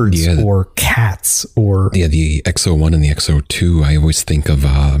birds or cats or the Exo 1 and the Exo 2. I always think of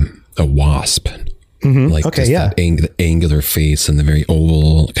a wasp. Mm-hmm. Like that angular face and the very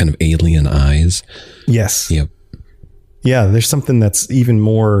oval kind of alien eyes. Yes. Yep. Yeah. There's something that's even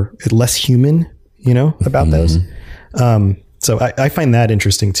less human, about those. So I find that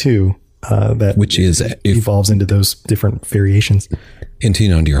interesting too. Which evolves into those different variations. And to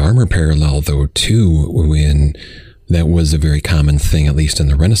your armor parallel though too, when that was a very common thing, at least in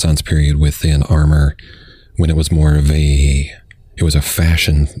the Renaissance period within armor, when it was more of it was a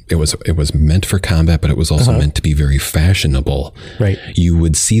fashion. It was meant for combat, but it was also meant to be very fashionable. Right. You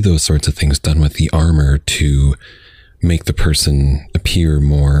would see those sorts of things done with the armor to make the person appear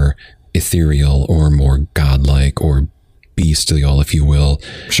more ethereal or more godlike or bestial, if you will.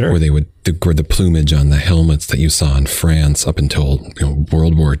 Sure. Where they would the plumage on the helmets that you saw in France up until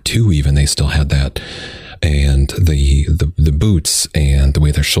World War II, even they still had that, and the boots and the way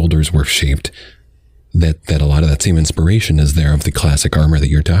their shoulders were shaped. That a lot of that same inspiration is there of the classic armor that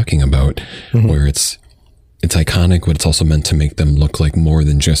you're talking about, where it's iconic, but it's also meant to make them look like more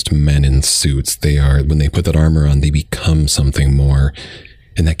than just men in suits. When they put that armor on, they become something more,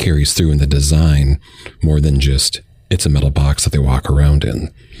 and that carries through in the design more than just it's a metal box that they walk around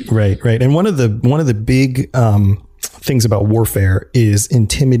in. Right. And one of the big things about warfare is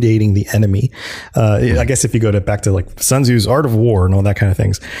intimidating the enemy. I guess if you go back to like Sun Tzu's Art of War and all that kind of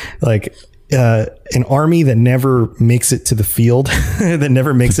things, like an army that never makes it to the field, that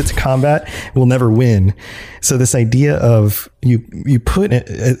never makes it to combat, will never win. So this idea of you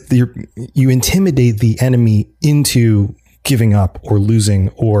intimidate the enemy into giving up or losing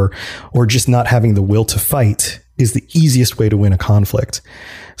or just not having the will to fight is the easiest way to win a conflict.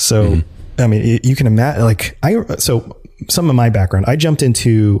 So, I mean, you can imagine so some of my background, I jumped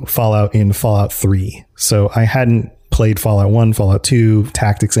into Fallout in Fallout 3. So I hadn't played Fallout 1, Fallout 2,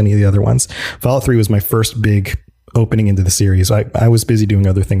 Tactics, any of the other ones. Fallout 3 was my first big opening into the series. I was busy doing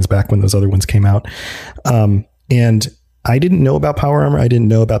other things back when those other ones came out. And I didn't know about power armor. I didn't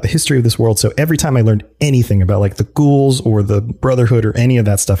know about the history of this world. So every time I learned anything about like the ghouls or the Brotherhood or any of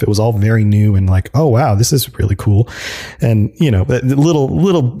that stuff, it was all very new and like, oh, wow, this is really cool. And,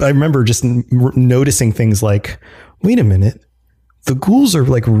 I remember just noticing things like, wait a minute, the ghouls are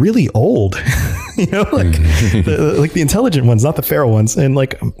like really old, like the intelligent ones, not the feral ones. And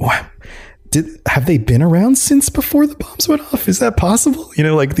like, have they been around since before the bombs went off? Is that possible?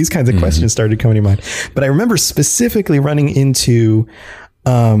 Like these kinds of questions started coming to mind. But I remember specifically running into,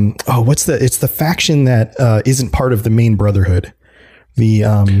 it's the faction that isn't part of the main Brotherhood.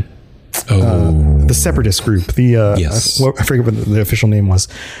 The separatist group. I forget what the official name was.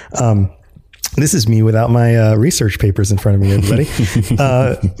 This is me without my research papers in front of me, everybody.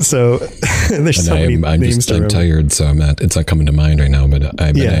 So there's so many names to remember. I'm tired, so it's not coming to mind right now. But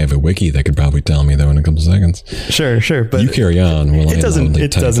I have a wiki that could probably tell me though in a couple seconds. Sure. But you carry on. It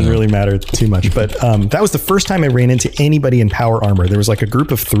doesn't really matter too much. But that was the first time I ran into anybody in power armor. There was like a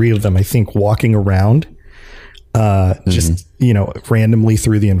group of 3 of them, I think, walking around. just, randomly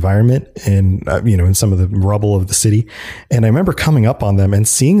through the environment and, in some of the rubble of the city. And I remember coming up on them and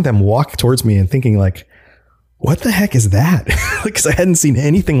seeing them walk towards me and thinking like, what the heck is that? Because I hadn't seen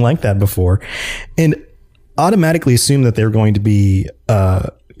anything like that before, and automatically assumed that they were going to be,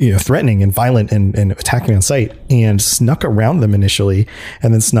 threatening and violent and attacking on sight, and snuck around them initially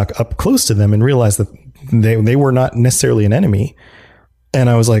and then snuck up close to them and realized that they were not necessarily an enemy. And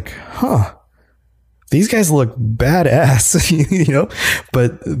I was like, these guys look badass,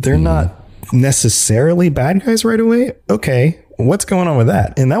 but they're not necessarily bad guys right away. Okay, what's going on with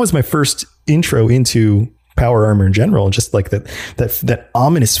that? And that was my first intro into power armor in general. Just like that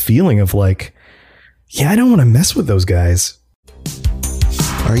ominous feeling of like, yeah, I don't want to mess with those guys.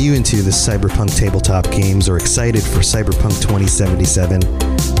 Are you into the cyberpunk tabletop games or excited for Cyberpunk 2077?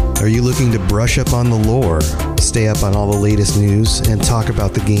 Are you looking to brush up on the lore, stay up on all the latest news, and talk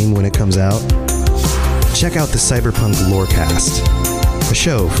about the game when it comes out? Check out the Cyberpunk Lorecast, a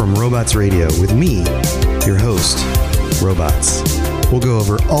show from Robots Radio with me, your host, Robots. We'll go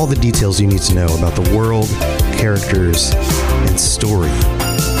over all the details you need to know about the world, characters, and story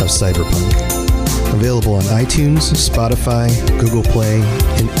of Cyberpunk. Available on iTunes, Spotify, Google Play,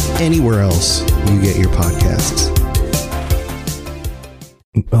 and anywhere else you get your podcasts.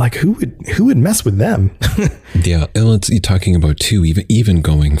 Like, who would mess with them? Yeah, and you're talking about too, even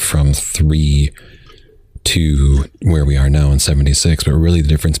going from 3 to where we are now in 76, but really the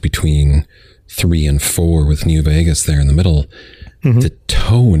difference between 3 and 4 with New Vegas there in the middle, the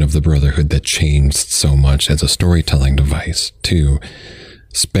tone of the Brotherhood that changed so much as a storytelling device too,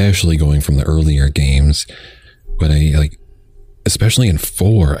 especially going from the earlier games. But I like, especially in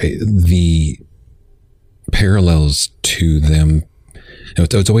 4, the parallels to them,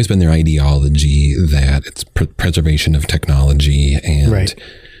 it's always been their ideology that it's preservation of technology, and right.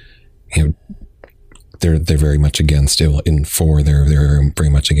 They're very much against it. In 4, they're very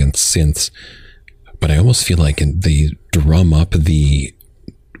much against synths. But I almost feel like they drum up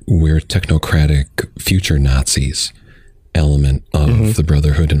we're technocratic future Nazis element of the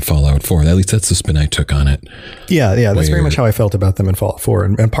Brotherhood in Fallout 4. At least that's the spin I took on it. Yeah, that's very much how I felt about them in Fallout 4,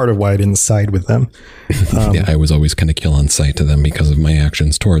 and part of why I didn't side with them. Yeah, I was always kind of kill on sight to them because of my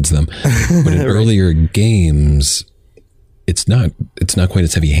actions towards them. But in earlier games, it's not quite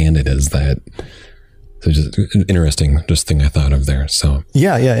as heavy-handed as that. So just an interesting thing I thought of there. So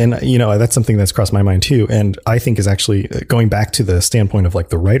yeah. And that's something that's crossed my mind too. And I think is actually, going back to the standpoint of like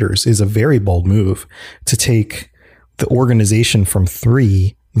the writers, is a very bold move to take the organization from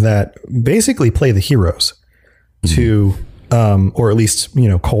 3 that basically play the heroes to, or at least,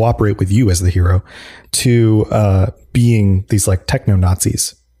 cooperate with you as the hero, to being these like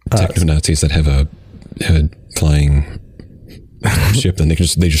techno-Nazis. Techno-Nazis that have a flying ship, then they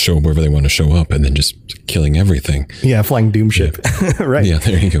just show up wherever they want to show up, and then just killing everything. Yeah, flying doom ship. Yeah. Right. Yeah,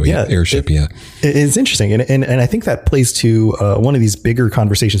 there you go. Yeah, airship. It's interesting, and I think that plays to one of these bigger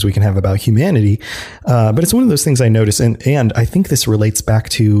conversations we can have about humanity. But it's one of those things I notice, and I think this relates back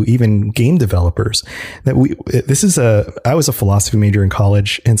to even game developers. That I was a philosophy major in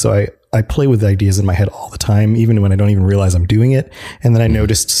college, and so I play with ideas in my head all the time, even when I don't even realize I'm doing it. And then I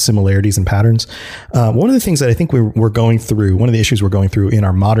noticed similarities and patterns. One of the things that I think we're going through, one of the issues we're going through in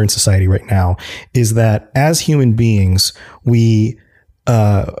our modern society right now, is that as human beings, we,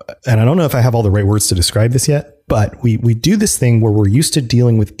 and I don't know if I have all the right words to describe this yet, but we do this thing where we're used to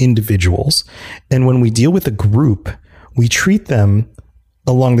dealing with individuals. And when we deal with a group, we treat them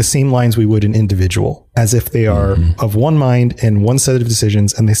along the same lines we would an individual, as if they are of one mind and one set of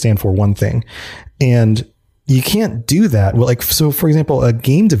decisions, and they stand for one thing. And you can't do that. Well, like, so for example, a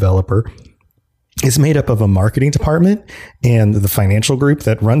game developer is made up of a marketing department and the financial group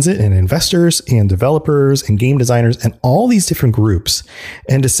that runs it, and investors and developers and game designers and all these different groups.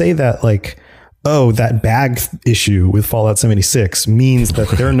 And to say that like, oh, that bag issue with Fallout 76 means that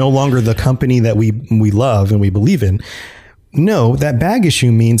they're no longer the company that we love and we believe in. No, that bag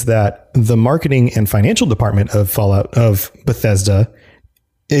issue means that the marketing and financial department of Bethesda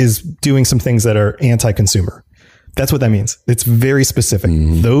is doing some things that are anti-consumer. That's what that means. It's very specific.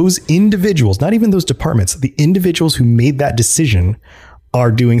 Those individuals, not even those departments, the individuals who made that decision are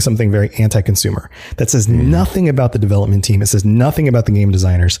doing something very anti-consumer. That says nothing about the development team. It says nothing about the game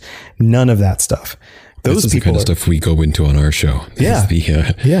designers. None of that stuff. Those this is the kind of stuff we go into on our show. Yeah.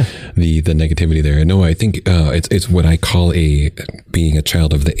 The negativity there. No, I think it's what I call being a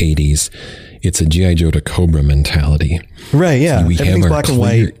child of the 80s. It's a G.I. Joe to Cobra mentality. Right. Yeah. Everything's black and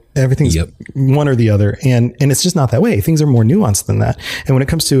white. Everything's one or the other. And it's just not that way. Things are more nuanced than that. And when it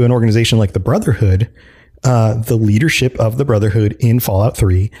comes to an organization like the Brotherhood, the leadership of the Brotherhood in Fallout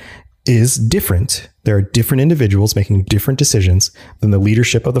 3 is different. There are different individuals making different decisions than the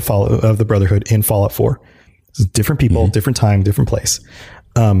leadership of the Brotherhood in Fallout 4. It's different people, different time, different place.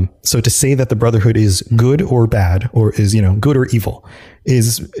 So to say that the Brotherhood is good or bad, or is, good or evil,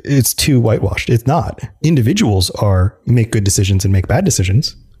 it's too whitewashed. It's not. Individuals make good decisions and make bad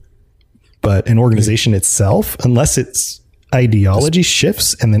decisions. But an organization itself, unless its ideology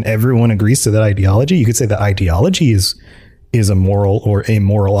shifts and then everyone agrees to that ideology, you could say that ideology is a moral or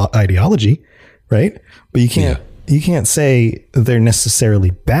amoral ideology, right? But you can't say they're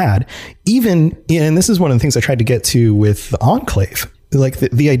necessarily bad. And this is one of the things I tried to get to with the Enclave. Like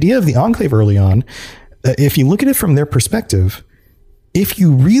the idea of the Enclave early on, if you look at it from their perspective, if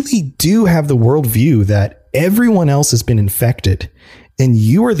you really do have the worldview that everyone else has been infected and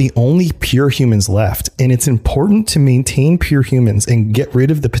you are the only pure humans left, and it's important to maintain pure humans and get rid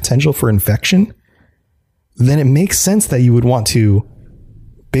of the potential for infection, then it makes sense that you would want to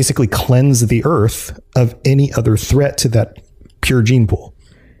basically cleanse the earth of any other threat to that pure gene pool.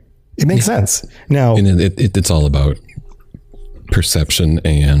 It makes sense. Now, and it's all about perception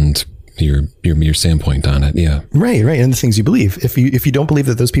and your standpoint on it. Yeah. Right. And the things you believe. If you don't believe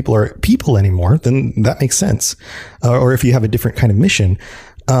that those people are people anymore, then that makes sense. Or if you have a different kind of mission.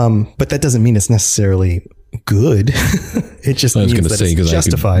 But that doesn't mean it's necessarily good. It just means that it's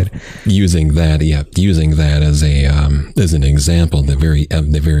justified. Using that as an example, the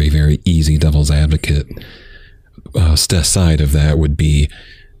very, very easy devil's advocate side of that would be,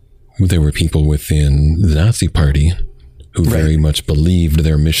 there were people within the Nazi Party who very much believed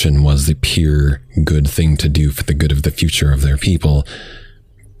their mission was the pure good thing to do for the good of the future of their people.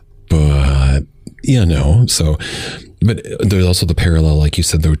 But, but there's also the parallel, like you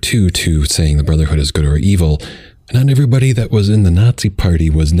said, though, too, to saying the Brotherhood is good or evil. Not everybody that was in the Nazi Party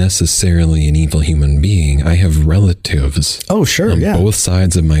was necessarily an evil human being. I have relatives on both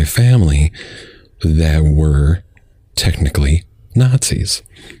sides of my family that were technically Nazis.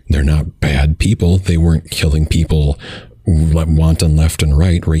 They're not bad people. They weren't killing people wanton left and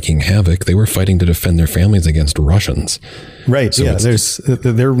right, wreaking havoc. They were fighting to defend their families against Russians. Right. So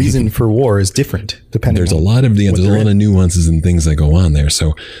their reason for war is different depending. There's a lot of nuances and things that go on there.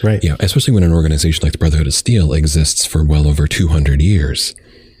 So especially when an organization like the Brotherhood of Steel exists for well over 200 years.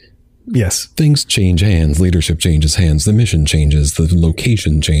 Yes. Things change hands, leadership changes hands, the mission changes, the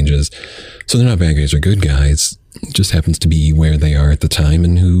location changes. So they're not bad guys or good guys. It just happens to be where they are at the time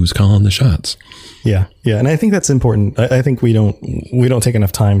and who's calling the shots. Yeah. And I think that's important. I think we don't take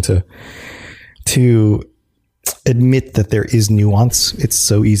enough time to admit that there is nuance. It's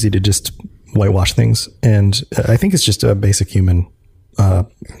so easy to just whitewash things. And I think it's just a basic human,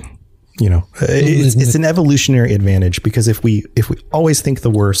 it's an evolutionary advantage, because if we always think the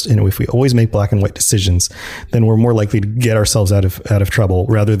worst and if we always make black and white decisions, then we're more likely to get ourselves out of trouble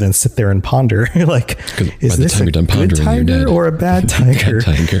rather than sit there and ponder like, is this a good tiger or a bad tiger?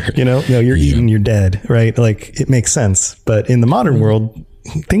 You're eating, you're dead, right? Like, it makes sense. But in the modern world,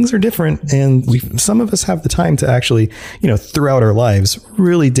 things are different, and some of us have the time to actually, throughout our lives,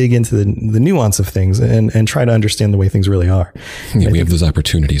 really dig into the nuance of things and try to understand the way things really are. Yeah, we have those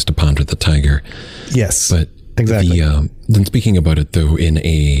opportunities to ponder the tiger. Yes, but exactly. Then speaking about it though, in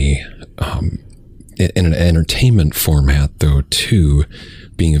an entertainment format though, too,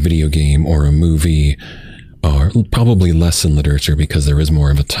 being a video game or a movie, or probably less in literature, because there is more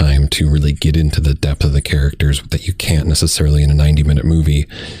of a time to really get into the depth of the characters that you can't necessarily in a 90-minute movie.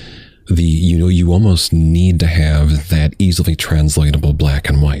 You almost need to have that easily translatable black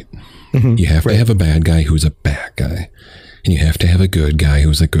and white. Mm-hmm. You have to have a bad guy who's a bad guy, and you have to have a good guy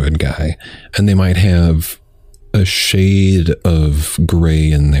who's a good guy, and they might have a shade of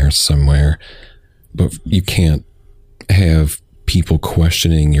gray in there somewhere, but you can't have people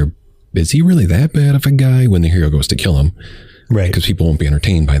questioning is he really that bad of a guy when the hero goes to kill him? Right. Because people won't be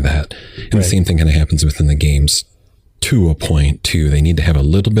entertained by that. And the same thing kind of happens within the games to a point too. They need to have a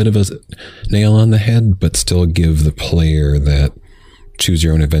little bit of a nail on the head, but still give the player that choose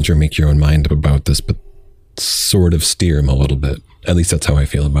your own adventure, make your own mind up about this, but sort of steer them a little bit. At least that's how I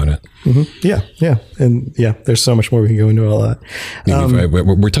feel about it. Mm-hmm. Yeah. And there's so much more we can go into all that.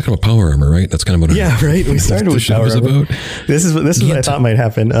 We're talking about power armor, right? That's kind of what right. We started with power armor. This is what I thought might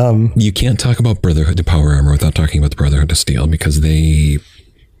happen. You can't talk about Brotherhood to power armor without talking about the Brotherhood of Steel, because they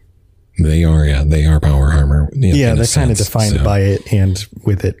are power armor. They're kind of defined by it and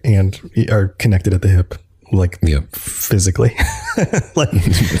with it, and are connected at the hip. Physically,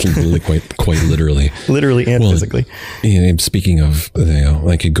 really quite literally and physically. And speaking of,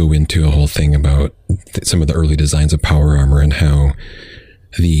 I could go into a whole thing about some of the early designs of power armor and how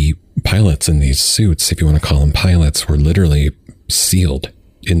the pilots in these suits, if you want to call them pilots, were literally sealed.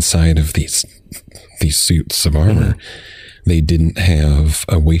 inside of these suits of armor, they didn't have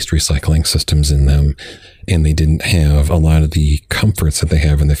waste recycling systems in them, and they didn't have a lot of the comforts that they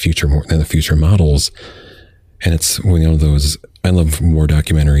have in the future models. And it's one of those, I love war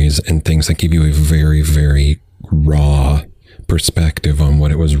documentaries and things that give you a very, very raw perspective on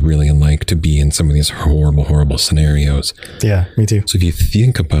what it was really like to be in some of these horrible, horrible scenarios. Yeah, me too. So if you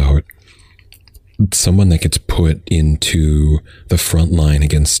think about someone that gets put into the front line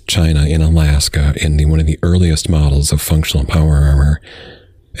against China in Alaska in one of the earliest models of functional power armor,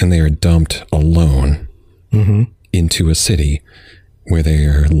 and they are dumped alone into a city where they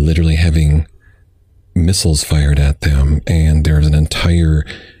are literally having missiles fired at them, and there's an entire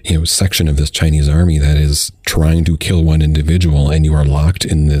section of this Chinese army that is trying to kill one individual, and you are locked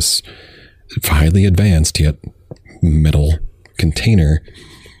in this highly advanced yet metal container,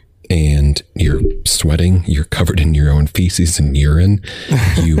 and you're sweating, you're covered in your own feces and urine.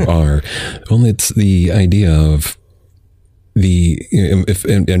 You are, only it's the idea of if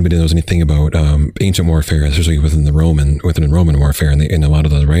anybody knows anything about ancient warfare, especially within Roman warfare, and in a lot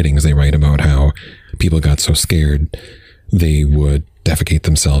of those writings, they write about how people got so scared they would defecate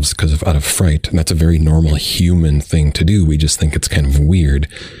themselves out of fright, and that's a very normal human thing to do. We just think it's kind of weird.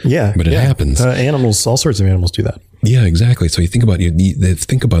 Yeah, but it happens. Animals, all sorts of animals do that. Yeah, exactly. So you think about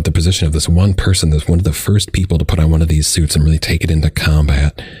the position of this one person that's one of the first people to put on one of these suits and really take it into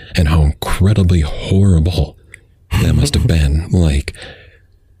combat, and how incredibly horrible that must have been. Like,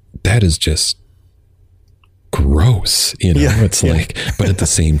 that is just gross, it's like, but at the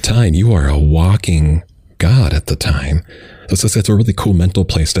same time, you are a walking god at the time. So it's a really cool mental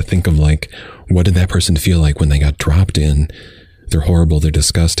place to think of, like, what did that person feel like when they got dropped in? They're horrible, they're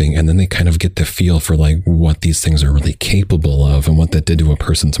disgusting, and then they kind of get the feel for like what these things are really capable of and what that did to a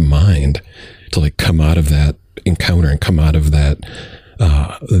person's mind to like come out of that encounter and come out of that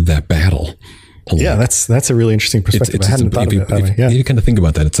battle. Yeah, that's a really interesting perspective. I hadn't thought of it that way. Yeah. You kind of think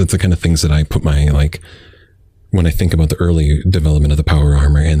about that. It's the kind of things that I put my, like, when I think about the early development of the power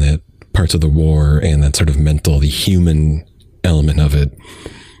armor and the parts of the war and that sort of mental, the human element of it.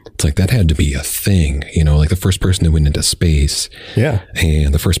 It's like that had to be a thing, like the first person to went into space. Yeah.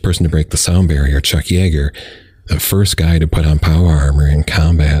 And the first person to break the sound barrier, Chuck Yeager, the first guy to put on power armor in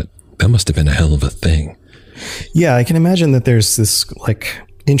combat. That must have been a hell of a thing. Yeah. I can imagine that there's this like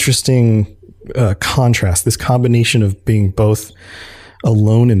interesting contrast, this combination of being both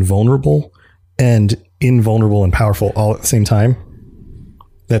alone and vulnerable and invulnerable and powerful all at the same time.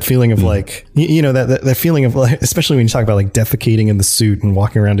 That feeling of like, that feeling of like, especially when you talk about like defecating in the suit and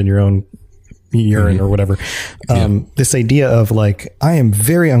walking around in your own urine or whatever. This idea of like, I am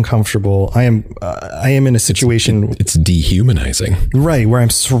very uncomfortable. I am in a situation. It's dehumanizing. Right. Where I'm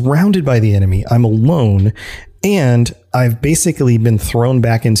surrounded by the enemy. I'm alone. And I've basically been thrown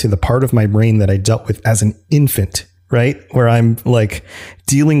back into the part of my brain that I dealt with as an infant. Right. Where I'm like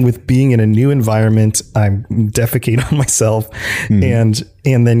dealing with being in a new environment. I'm defecate on myself. And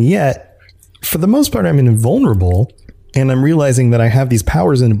then yet for the most part, I'm invulnerable, and I'm realizing that I have these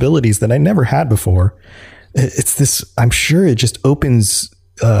powers and abilities that I never had before. It's this, I'm sure it just opens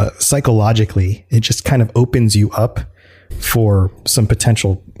psychologically. It just kind of opens you up for some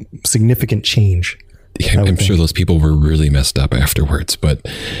potential significant change. Yeah, I'm sure those people were really messed up afterwards, but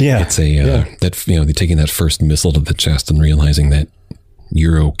it's that taking that first missile to the chest and realizing that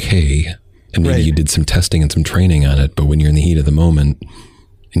you're okay, and maybe you did some testing and some training on it, but when you're in the heat of the moment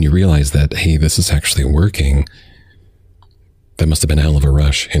and you realize that, hey, this is actually working, that must have been a hell of a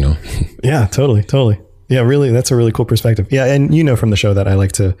rush, Yeah, totally. Yeah, really, that's a really cool perspective. Yeah, and from the show that I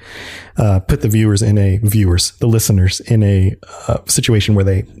like to put the listeners in a situation where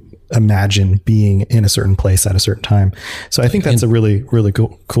they imagine being in a certain place at a certain time. So I think that's a really, really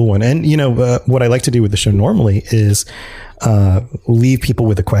cool one. And, what I like to do with the show normally is leave people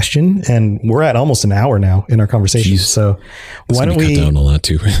with a question, and we're at almost an hour now in our conversation. So why don't we cut down a lot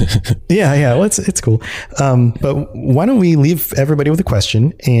too? Yeah. Well, it's cool. But why don't we leave everybody with a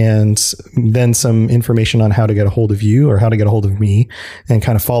question and then some information on how to get a hold of you or how to get a hold of me and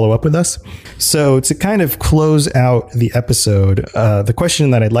kind of follow up with us. So to kind of close out the episode, the question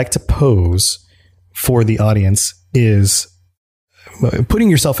that I'd like to pose for the audience is putting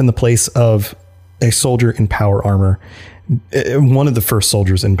yourself in the place of a soldier in power armor, one of the first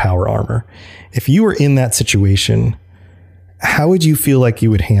soldiers in power armor. If you were in that situation, how would you feel like you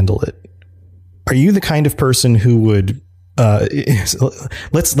would handle it? Are you the kind of person who would,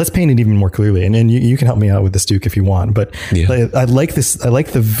 let's paint it even more clearly. And you can help me out with this, Duke, if you want, but I like this. I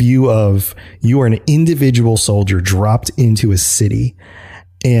like the view of you are an individual soldier dropped into a city,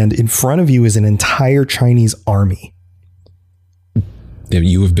 and in front of you is an entire Chinese army.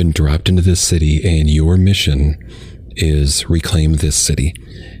 You have been dropped into this city, and your mission is reclaim this city.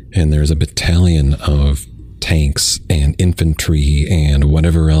 And there's a battalion of tanks and infantry and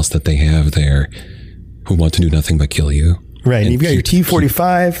whatever else that they have there who want to do nothing but kill you. Right. And you've got your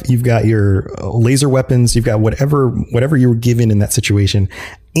T-45, you've got your laser weapons, you've got whatever you were given in that situation,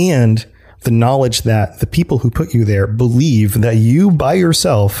 and the knowledge that the people who put you there believe that you by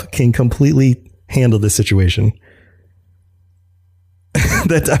yourself can completely handle this situation.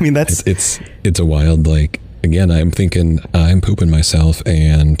 That's it's a wild, like, again, I'm thinking I'm pooping myself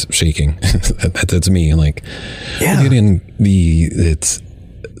and shaking. That's me. Like, getting it's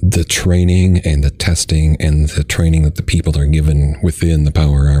the training and the testing and the training that the people are given within the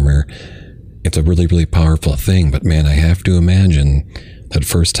power armor. It's a really, really powerful thing. But man, I have to imagine that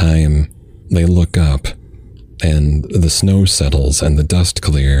first time they look up and the snow settles and the dust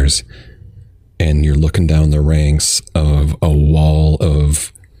clears and you're looking down the ranks of a wall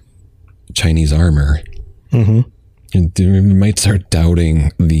of Chinese armor. Mm-hmm. You might start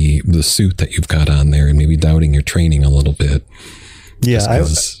doubting the suit that you've got on there and maybe doubting your training a little bit. Yeah,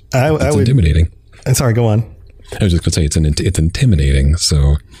 it's intimidating. Sorry, go on. I was just going to say it's intimidating.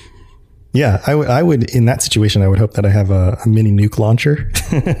 So yeah, I would in that situation, I would hope that I have a mini nuke launcher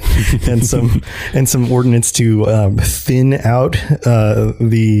and some ordnance to thin out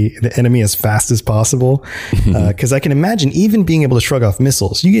the enemy as fast as possible. Because I can imagine even being able to shrug off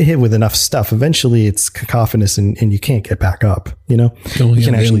missiles, you get hit with enough stuff, eventually it's cacophonous and you can't get back up. You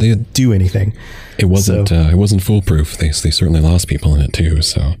can't actually do anything. It wasn't foolproof. They certainly lost people in it too.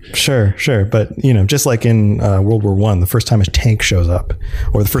 So sure. But just like in World War I, the first time a tank shows up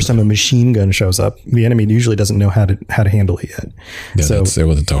or the first time a machine gun shows up, the enemy usually doesn't know how to handle it yet. Yeah, so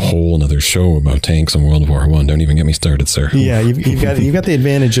it's a whole another show about tanks in World War I. Don't even get me started, sir. Yeah, you've got the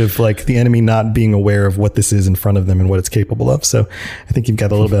advantage of like the enemy not being aware of what this is in front of them and what it's capable of. So I think you've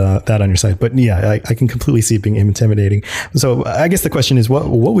got a little bit of that on your side. But yeah, I can completely see it being intimidating. So I guess the question is, what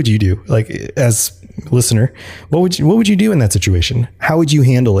would you do? Like, as listener, what would you do in that situation? How would you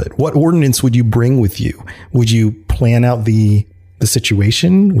handle it? What ordinance would you bring with you? Would you plan out the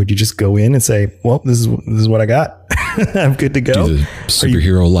situation? Would you just go in and say, well, this is what I got. I'm good to go. Do the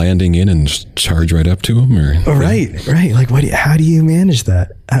superhero landing in and charge right up to him? Right. Like, how do you manage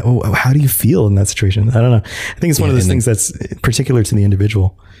that? How do you feel in that situation? I don't know. I think it's one of those things that's particular to the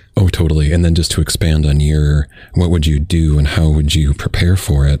individual. Oh, totally. And then just to expand on what would you do and how would you prepare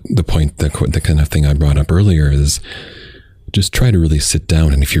for it? The kind of thing I brought up earlier is just try to really sit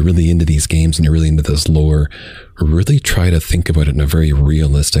down. And if you're really into these games and you're really into this lore, really try to think about it in a very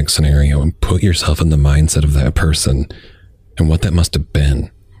realistic scenario and put yourself in the mindset of that person and what that must have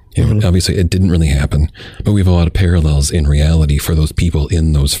been. Obviously it didn't really happen, but we have a lot of parallels in reality for those people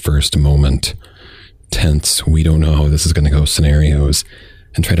in those first moment tense, we don't know how this is going to go scenarios,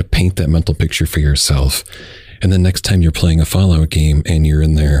 and try to paint that mental picture for yourself. And then next time you're playing a Fallout game and you're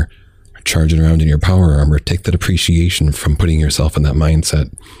in there charging around in your power armor, take that appreciation from putting yourself in that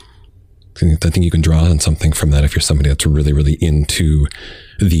mindset. I think you can draw on something from that if you're somebody that's really, really into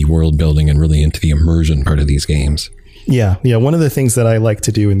the world building and really into the immersion part of these games. Yeah. One of the things that I like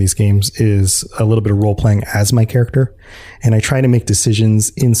to do in these games is a little bit of role playing as my character. And I try to make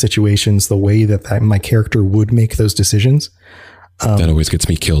decisions in situations the way that my character would make those decisions. That always gets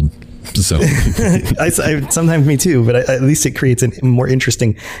me killed. So sometimes me too, but at least it creates a more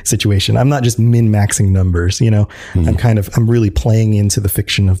interesting situation. I'm not just min-maxing numbers, I'm really playing into the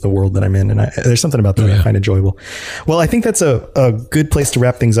fiction of the world that I'm in. And there's something about that I find enjoyable. Well, I think that's a good place to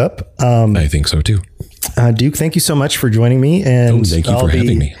wrap things up. I think so too. Duke, thank you so much for joining me. And thank you for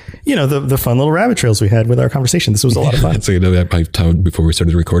having me. The fun little rabbit trails we had with our conversation. This was a lot of fun. So, before we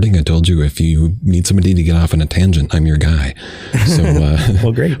started recording, I told you if you need somebody to get off on a tangent, I'm your guy. So,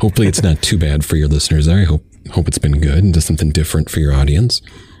 well, great. Hopefully it's not too bad for your listeners there. I hope it's been good and just something different for your audience.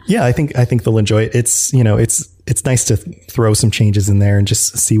 Yeah, I think they'll enjoy it. It's nice to throw some changes in there and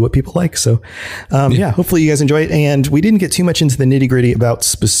just see what people like. So, hopefully you guys enjoy it. And we didn't get too much into the nitty gritty about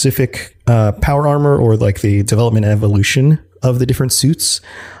specific power armor or like the development and evolution of the different suits.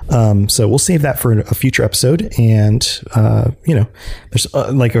 So we'll save that for a future episode. And, there's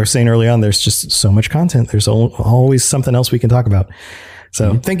like I was saying early on, there's just so much content. There's always something else we can talk about.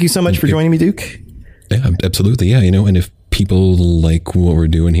 So thank you so much for joining me, Duke. Yeah, absolutely. Yeah. And if people like what we're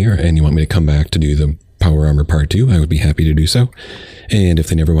doing here and you want me to come back to do the Power Armor Part 2, I would be happy to do so. And if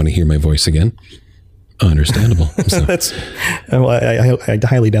they never want to hear my voice again, understandable. So. I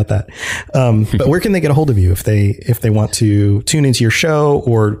highly doubt that. But where can they get a hold of you if they want to tune into your show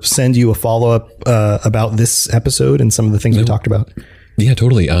or send you a follow-up about this episode and some of the things we talked about? Yeah,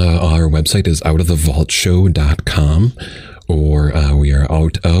 totally. Our website is outofthevaultshow.com. or we are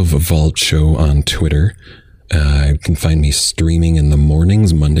Out of Vault Show on Twitter. You can find me streaming in the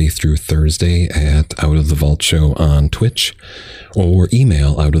mornings, Monday through Thursday, at Out of the Vault Show on Twitch, or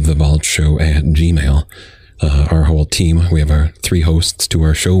email outofthevaultshow@gmail.com. Our whole team, we have our 3 hosts to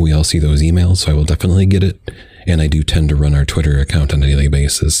our show. We all see those emails, so I will definitely get it. And I do tend to run our Twitter account on a daily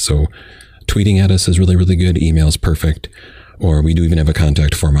basis. So tweeting at us is really, really good. Email's perfect. Or we do even have a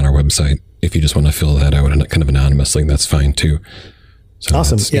contact form on our website. If you just want to fill that out and kind of anonymously, that's fine too. So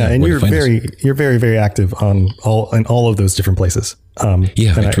awesome. Yeah. And you're very, very active in all of those different places. I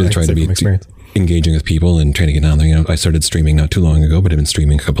really try to be engaging with people and trying to get on there. You know, I started streaming not too long ago, but I've been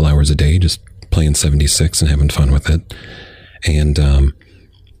streaming a couple hours a day, just playing 76 and having fun with it. And,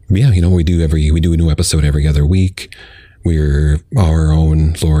 we do a new episode every other week. We're our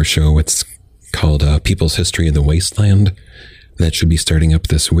own lore show. It's called People's History of the Wasteland. That should be starting up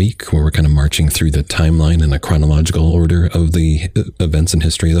this week, where we're kind of marching through the timeline in a chronological order of the events and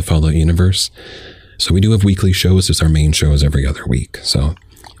history of the Fallout universe. So we do have weekly shows. It's our main shows every other week. So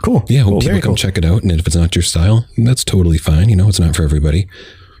cool. Yeah, hope people come check it out. And if it's not your style, that's totally fine. You know, it's not for everybody.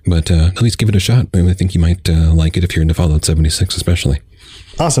 But at least give it a shot. I think you might like it if you're into Fallout 76 especially.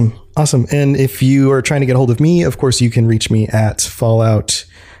 Awesome. And if you are trying to get a hold of me, of course, you can reach me at Fallout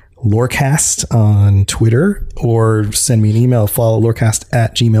Lorecast on Twitter, or send me an email,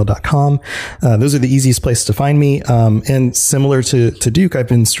 falloutlorecast@gmail.com. Those are the easiest places to find me. And similar to Duke, I've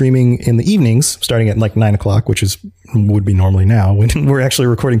been streaming in the evenings, starting at like 9 o'clock, which would be normally now when we're actually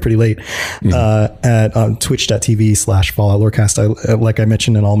recording pretty late, at twitch.tv/falloutlorecast. Like I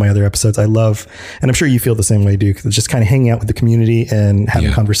mentioned in all my other episodes, I love, and I'm sure you feel the same way, Duke, just kind of hanging out with the community and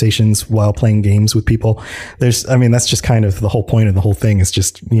having conversations while playing games with people. That's just kind of the whole point of the whole thing, is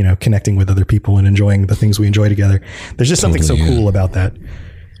just, connecting with other people and enjoying the things we enjoy together. There's just something so cool about that.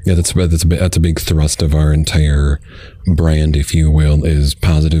 Yeah, that's a big thrust of our entire brand, if you will, is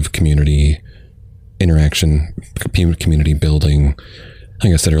positive community interaction, community building.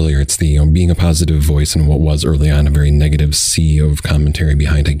 Like I said earlier, it's the being a positive voice in what was early on a very negative sea of commentary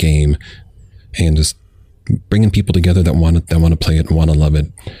behind a game, and just bringing people together that want to play it and want to love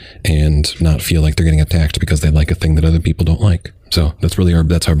it, and not feel like they're getting attacked because they like a thing that other people don't like. So that's really our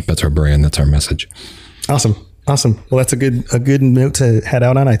brand. That's our message. Awesome. Well, that's a good note to head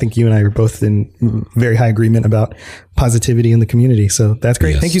out on. I think you and I are both in very high agreement about positivity in the community. So that's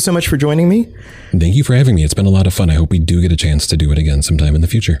great. Yes. Thank you so much for joining me. Thank you for having me. It's been a lot of fun. I hope we do get a chance to do it again sometime in the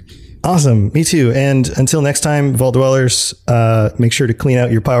future. Awesome. Me too. And until next time, Vault Dwellers, make sure to clean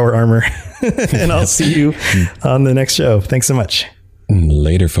out your power armor, and I'll see you on the next show. Thanks so much.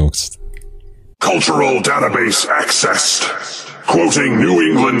 Later, folks. Cultural database accessed. Quoting New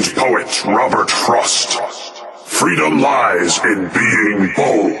England poet Robert Frost. Freedom lies in being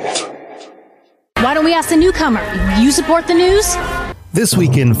bold. Why don't we ask the newcomer? You support the news? This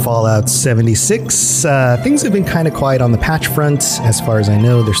week in Fallout 76, things have been kind of quiet on the patch front. As far as I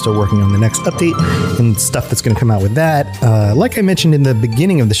know, they're still working on the next update and stuff that's going to come out with that. Like I mentioned in the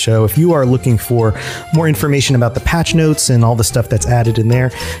beginning of the show, if you are looking for more information about the patch notes and all the stuff that's added in there,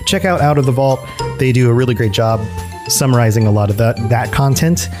 check out Out of the Vault. They do a really great job summarizing a lot of that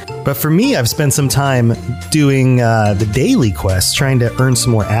content. But for me, I've spent some time doing the daily quests, trying to earn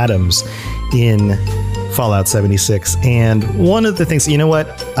some more atoms in Fallout 76. And one of the things, you know what?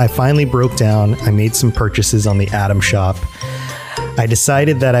 I finally broke down. I made some purchases on the Atom Shop. I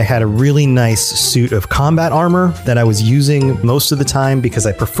decided that I had a really nice suit of combat armor that I was using most of the time because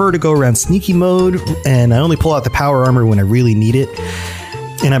I prefer to go around sneaky mode, and I only pull out the power armor when I really need it.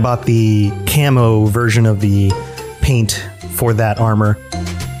 And I bought the camo version of the paint for that armor.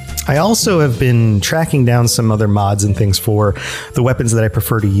 I also have been tracking down some other mods and things for the weapons that I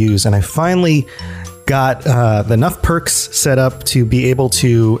prefer to use, and I finally got enough perks set up to be able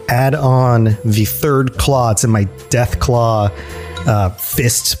to add on the third claw. It's in my Death Claw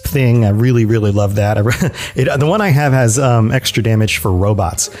fist thing. I really, really love that. The one I have has extra damage for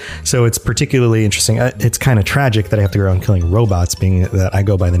robots, so it's particularly interesting. It's kind of tragic that I have to go around killing robots, being that I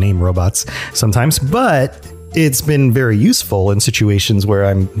go by the name Robots sometimes, but it's been very useful in situations where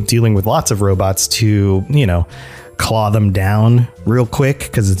I'm dealing with lots of robots to, claw them down real quick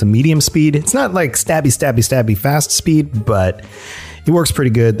because it's a medium speed. It's not like stabby fast speed, but it works pretty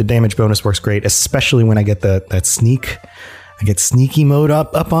good. The damage bonus works great, especially when I get that sneak. I get sneaky mode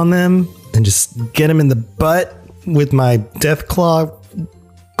up on them and just get them in the butt with my Death Claw.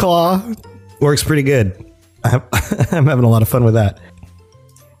 Works pretty good. I'm having a lot of fun with that.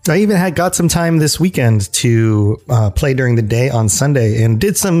 I even got some time this weekend to play during the day on Sunday and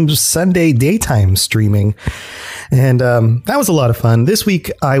did some Sunday daytime streaming. And that was a lot of fun. This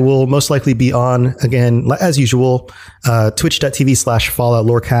week, I will most likely be on, again, as usual, twitch.tv/Fallout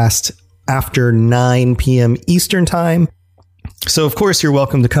Lorecast after 9 p.m. Eastern time. So, of course, you're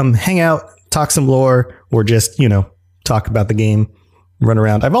welcome to come hang out, talk some lore, or just, talk about the game, run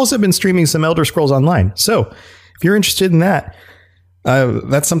around. I've also been streaming some Elder Scrolls Online. So if you're interested in that,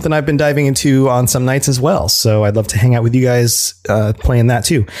 that's something I've been diving into on some nights as well. So I'd love to hang out with you guys playing that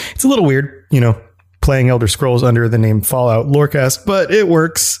too. It's a little weird, playing Elder Scrolls under the name Fallout Lorecast, but it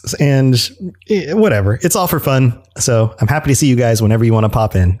works and whatever. It's all for fun. So I'm happy to see you guys whenever you want to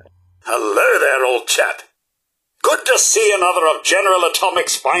pop in. Hello there, old chap. Good to see another of General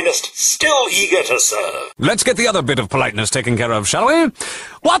Atomic's finest, still eager to serve. Let's get the other bit of politeness taken care of, shall we?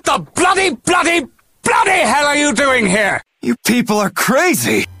 What the bloody hell are you doing here? You people are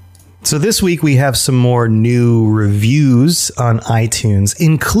crazy. So this week we have some more new reviews on iTunes,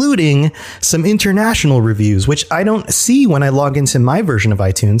 including some international reviews, which I don't see when I log into my version of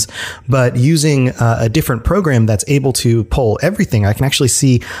iTunes, but using a different program that's able to pull everything, I can actually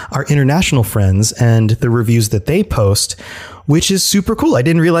see our international friends and the reviews that they post, which is super cool. I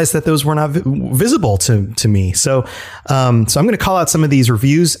didn't realize that those were not visible to me. So I'm going to call out some of these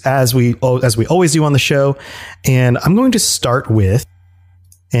reviews as we always do on the show. And I'm going to start with,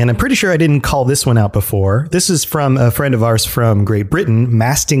 and I'm pretty sure I didn't call this one out before. This is from a friend of ours from Great Britain,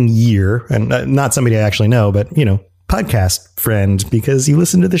 Masting Year, and not somebody I actually know, but, podcast friend because you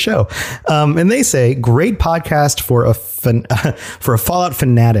listen to the show. And they say, great podcast for a Fallout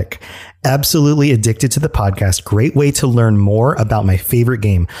fanatic. Absolutely addicted to the podcast. Great way to learn more about my favorite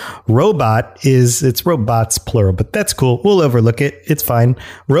game. It's robots plural, but that's cool. We'll overlook it. It's fine.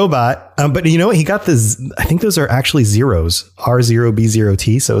 Robot. But you know what? He got I think those are actually zeros,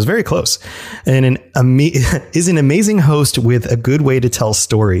 R0B0T. So it was very close. And is an amazing host with a good way to tell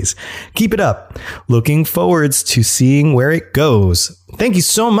stories. Keep it up. Looking forwards to seeing where it goes. Thank you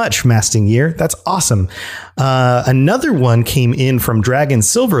so much, Masting Year. That's awesome. Another one came in from Dragon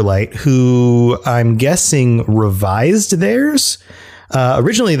Silverlight, who I'm guessing revised theirs.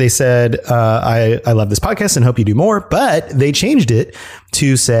 Originally, they said, I love this podcast and hope you do more, but they changed it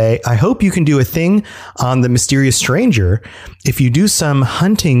to say, I hope you can do a thing on the Mysterious Stranger. If you do some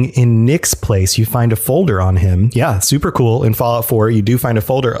hunting in Nick's place, you find a folder on him. Yeah, super cool. In Fallout 4, you do find a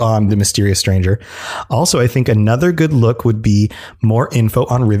folder on the Mysterious Stranger. Also, I think another good look would be more info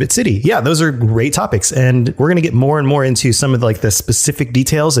on Rivet City. Yeah, those are great topics. And we're going to get more and more into some of the specific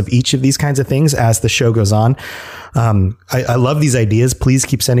details of each of these kinds of things as the show goes on. I love these ideas. Please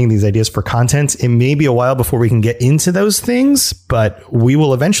keep sending these ideas for content. It may be a while before we can get into those things, but we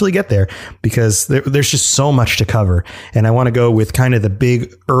will eventually get there because there's just so much to cover. And I want to go with kind of the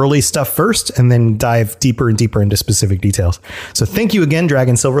big early stuff first and then dive deeper and deeper into specific details. So thank you again,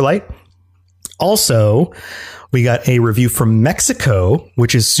 Dragon Silverlight. Also, we got a review from Mexico,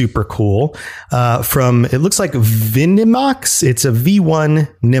 which is super cool. It looks like Vinimox. It's a V1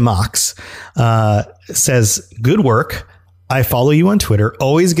 Nimox. Says, good work. I follow you on Twitter.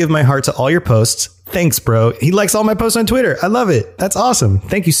 Always give my heart to all your posts. Thanks, bro. He likes all my posts on Twitter. I love it. That's awesome.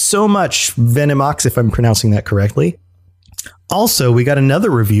 Thank you so much, Vinimox, if I'm pronouncing that correctly. Also, we got another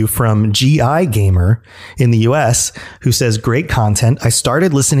review from GI Gamer in the US who says, great content. I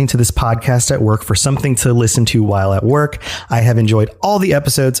started listening to this podcast at work for something to listen to while at work. I have enjoyed all the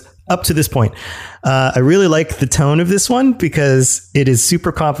episodes up to this point. I really like the tone of this one because it is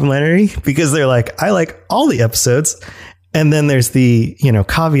super complimentary because they're like, I like all the episodes. And then there's the,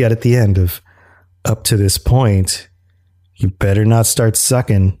 caveat at the end of up to this point, you better not start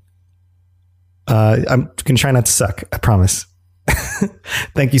sucking. I'm going to try not to suck. I promise.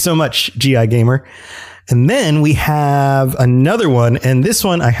 Thank you so much, GI Gamer. And then we have another one. And this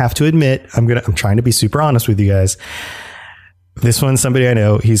one, I have to admit, I'm trying to be super honest with you guys. This one's somebody I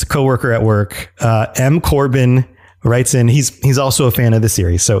know. He's a coworker at work. M. Corbin writes in. He's also a fan of the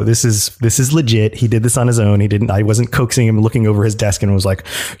series. So this is legit. He did this on his own. I wasn't coaxing him, looking over his desk and was like,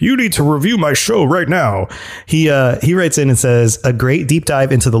 you need to review my show right now. He writes in and says, a great deep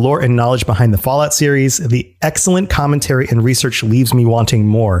dive into the lore and knowledge behind the Fallout series. The excellent commentary and research leaves me wanting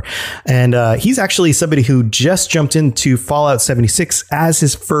more. And he's actually somebody who just jumped into Fallout 76 as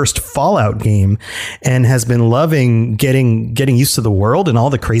his first Fallout game and has been loving getting used to the world and all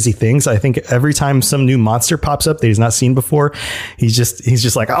the crazy things. I think every time some new monster pops up that he's not seen before, he's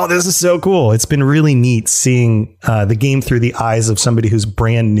just like, oh, this is so cool. It's been really neat seeing the game through the eyes of somebody who's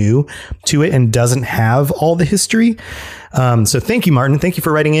brand new to it and doesn't have all the history. So thank you, Martin. Thank you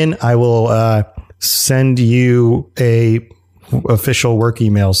for writing in. I will send you a official work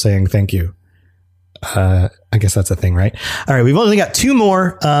email saying thank you. I guess that's a thing, right? All right. We've only got 2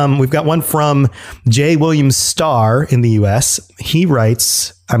 more. We've got one from J. William Starr in the US. He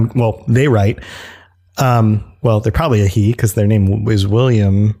writes, they write, they're probably a he because their name is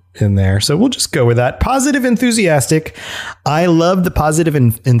William in there. So we'll just go with that. Positive enthusiastic. I love the positive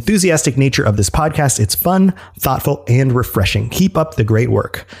and enthusiastic nature of this podcast. It's fun, thoughtful, and refreshing. Keep up the great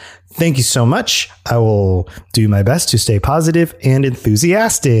work. Thank you so much. I will do my best to stay positive and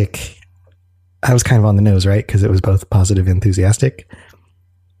enthusiastic. I was kind of on the nose, right? Because it was both positive and enthusiastic.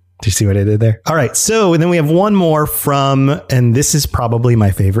 Do you see what I did there? All right. So, and then we have one more from, and this is probably my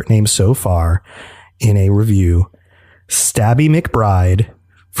favorite name so far in a review, Stabby McBride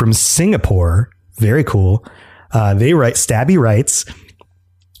from Singapore. Very cool. Stabby writes,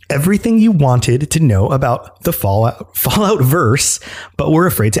 everything you wanted to know about the Fallout verse, but were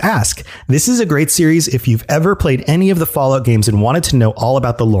afraid to ask. This is a great series if you've ever played any of the Fallout games and wanted to know all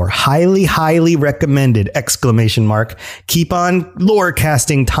about the lore. Highly, highly recommended! ! Keep on lore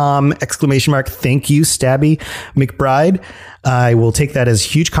casting, Tom! ! Thank you, Stabby McBride. I will take that as a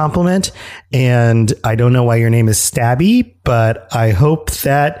huge compliment. And I don't know why your name is Stabby, but I hope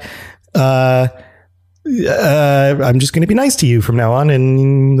that I'm just going to be nice to you from now on,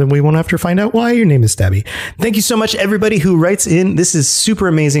 and then we won't have to find out why your name is Stabby. Thank you so much, everybody who writes in. This is super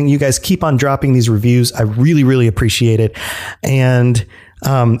amazing. You guys keep on dropping these reviews. I really, really appreciate it. And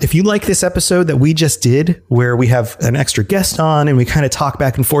if you like this episode that we just did, where we have an extra guest on and we kind of talk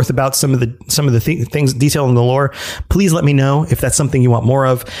back and forth about some of the things, detail in the lore, please let me know if that's something you want more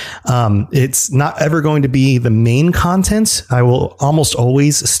of. It's not ever going to be the main content. I will almost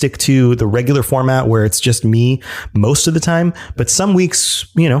always stick to the regular format where it's just me most of the time. But some weeks,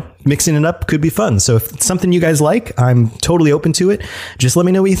 mixing it up could be fun. So if it's something you guys like, I'm totally open to it. Just let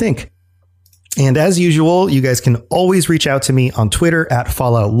me know what you think. And as usual, you guys can always reach out to me on Twitter at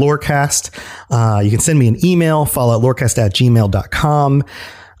Fallout Lorecast. You can send me an email, falloutlorecast@gmail.com.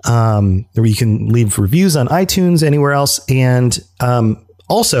 Or you can leave reviews on iTunes, anywhere else. And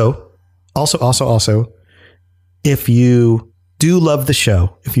also, if you do love the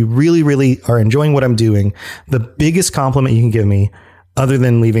show, if you really, really are enjoying what I'm doing, the biggest compliment you can give me, other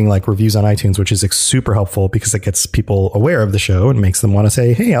than leaving like reviews on iTunes, which is super helpful because it gets people aware of the show and makes them want to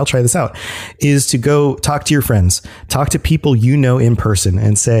say, hey, I'll try this out, is to go talk to your friends, talk to people you know in person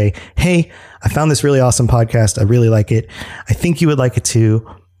and say, hey, I found this really awesome podcast. I really like it. I think you would like it too.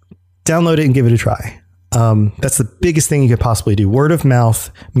 Download it and give it a try. That's the biggest thing you could possibly do. Word of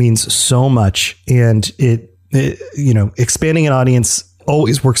mouth means so much, and it expanding an audience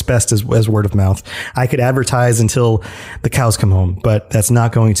always works best as word of mouth. I could advertise until the cows come home, but that's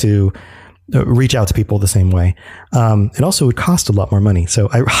not going to reach out to people the same way. It also would cost a lot more money. So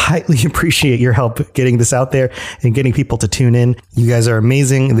I highly appreciate your help getting this out there and getting people to tune in. You guys are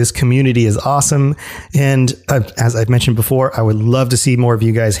amazing. This community is awesome. And as I've mentioned before, I would love to see more of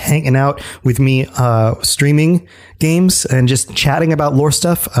you guys hanging out with me, streaming games and just chatting about lore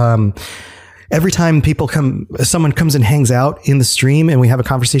stuff. Every time someone comes and hangs out in the stream and we have a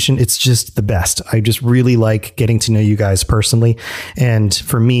conversation, it's just the best. I just really like getting to know you guys personally. And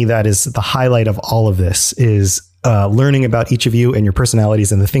for me, that is the highlight of all of this, is learning about each of you and your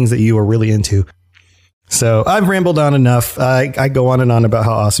personalities and the things that you are really into. So I've rambled on enough. I go on and on about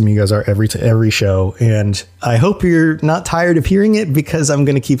how awesome you guys are every show. And I hope you're not tired of hearing it, because I'm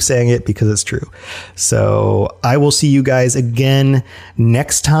going to keep saying it because it's true. So I will see you guys again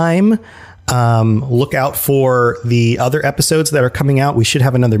next time. Look out for the other episodes that are coming out. We should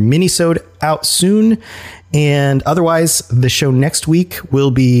have another mini-sode out soon. And otherwise, the show next week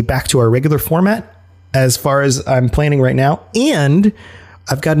will be back to our regular format as far as I'm planning right now. And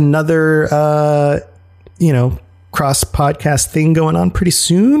I've got another, cross podcast thing going on pretty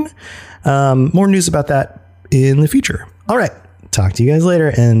soon. More news about that in the future. All right. Talk to you guys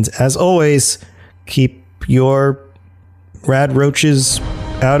later. And as always, keep your rad roaches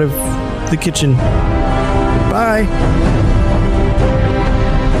out of the kitchen. Bye.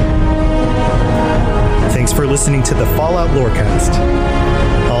 Thanks for listening to the Fallout Lorecast.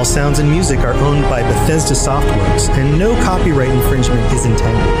 All sounds and music are owned by Bethesda Softworks, and no copyright infringement is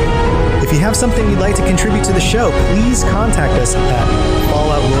intended. If you have something you'd like to contribute to the show, please contact us at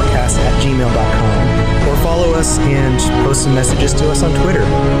falloutlorecast@gmail.com, or follow us and post some messages to us on Twitter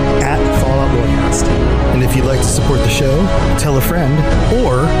at Fallout Lorecast. And if you'd like to support the show, tell a friend,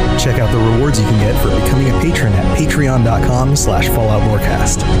 or check out the rewards you can get for becoming a patron at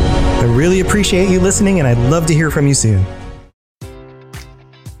patreon.com/falloutlorecast. I really appreciate you listening, and I'd love to hear from you soon.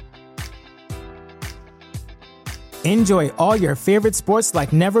 Enjoy all your favorite sports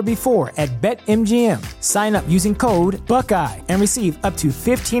like never before at BetMGM. Sign up using code Buckeye and receive up to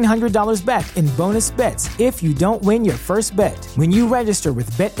 $1,500 back in bonus bets if you don't win your first bet. When you register with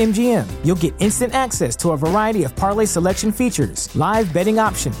BetMGM, you'll get instant access to a variety of parlay selection features, live betting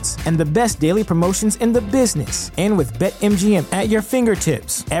options, and the best daily promotions in the business. And with BetMGM at your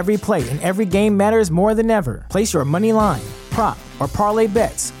fingertips, every play and every game matters more than ever. Place your money line, prop, or parlay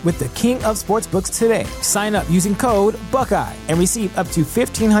bets with the king of sportsbooks today. Sign up using code Buckeye and receive up to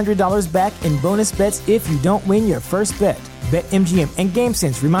 $1,500 back in bonus bets if you don't win your first bet. BetMGM and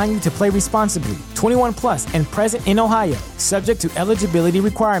GameSense remind you to play responsibly. 21 plus and present in Ohio, subject to eligibility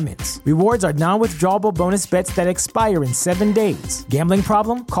requirements. Rewards are non-withdrawable bonus bets that expire in 7 days. Gambling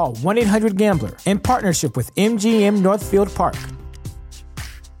problem? Call 1-800-GAMBLER in partnership with MGM Northfield Park.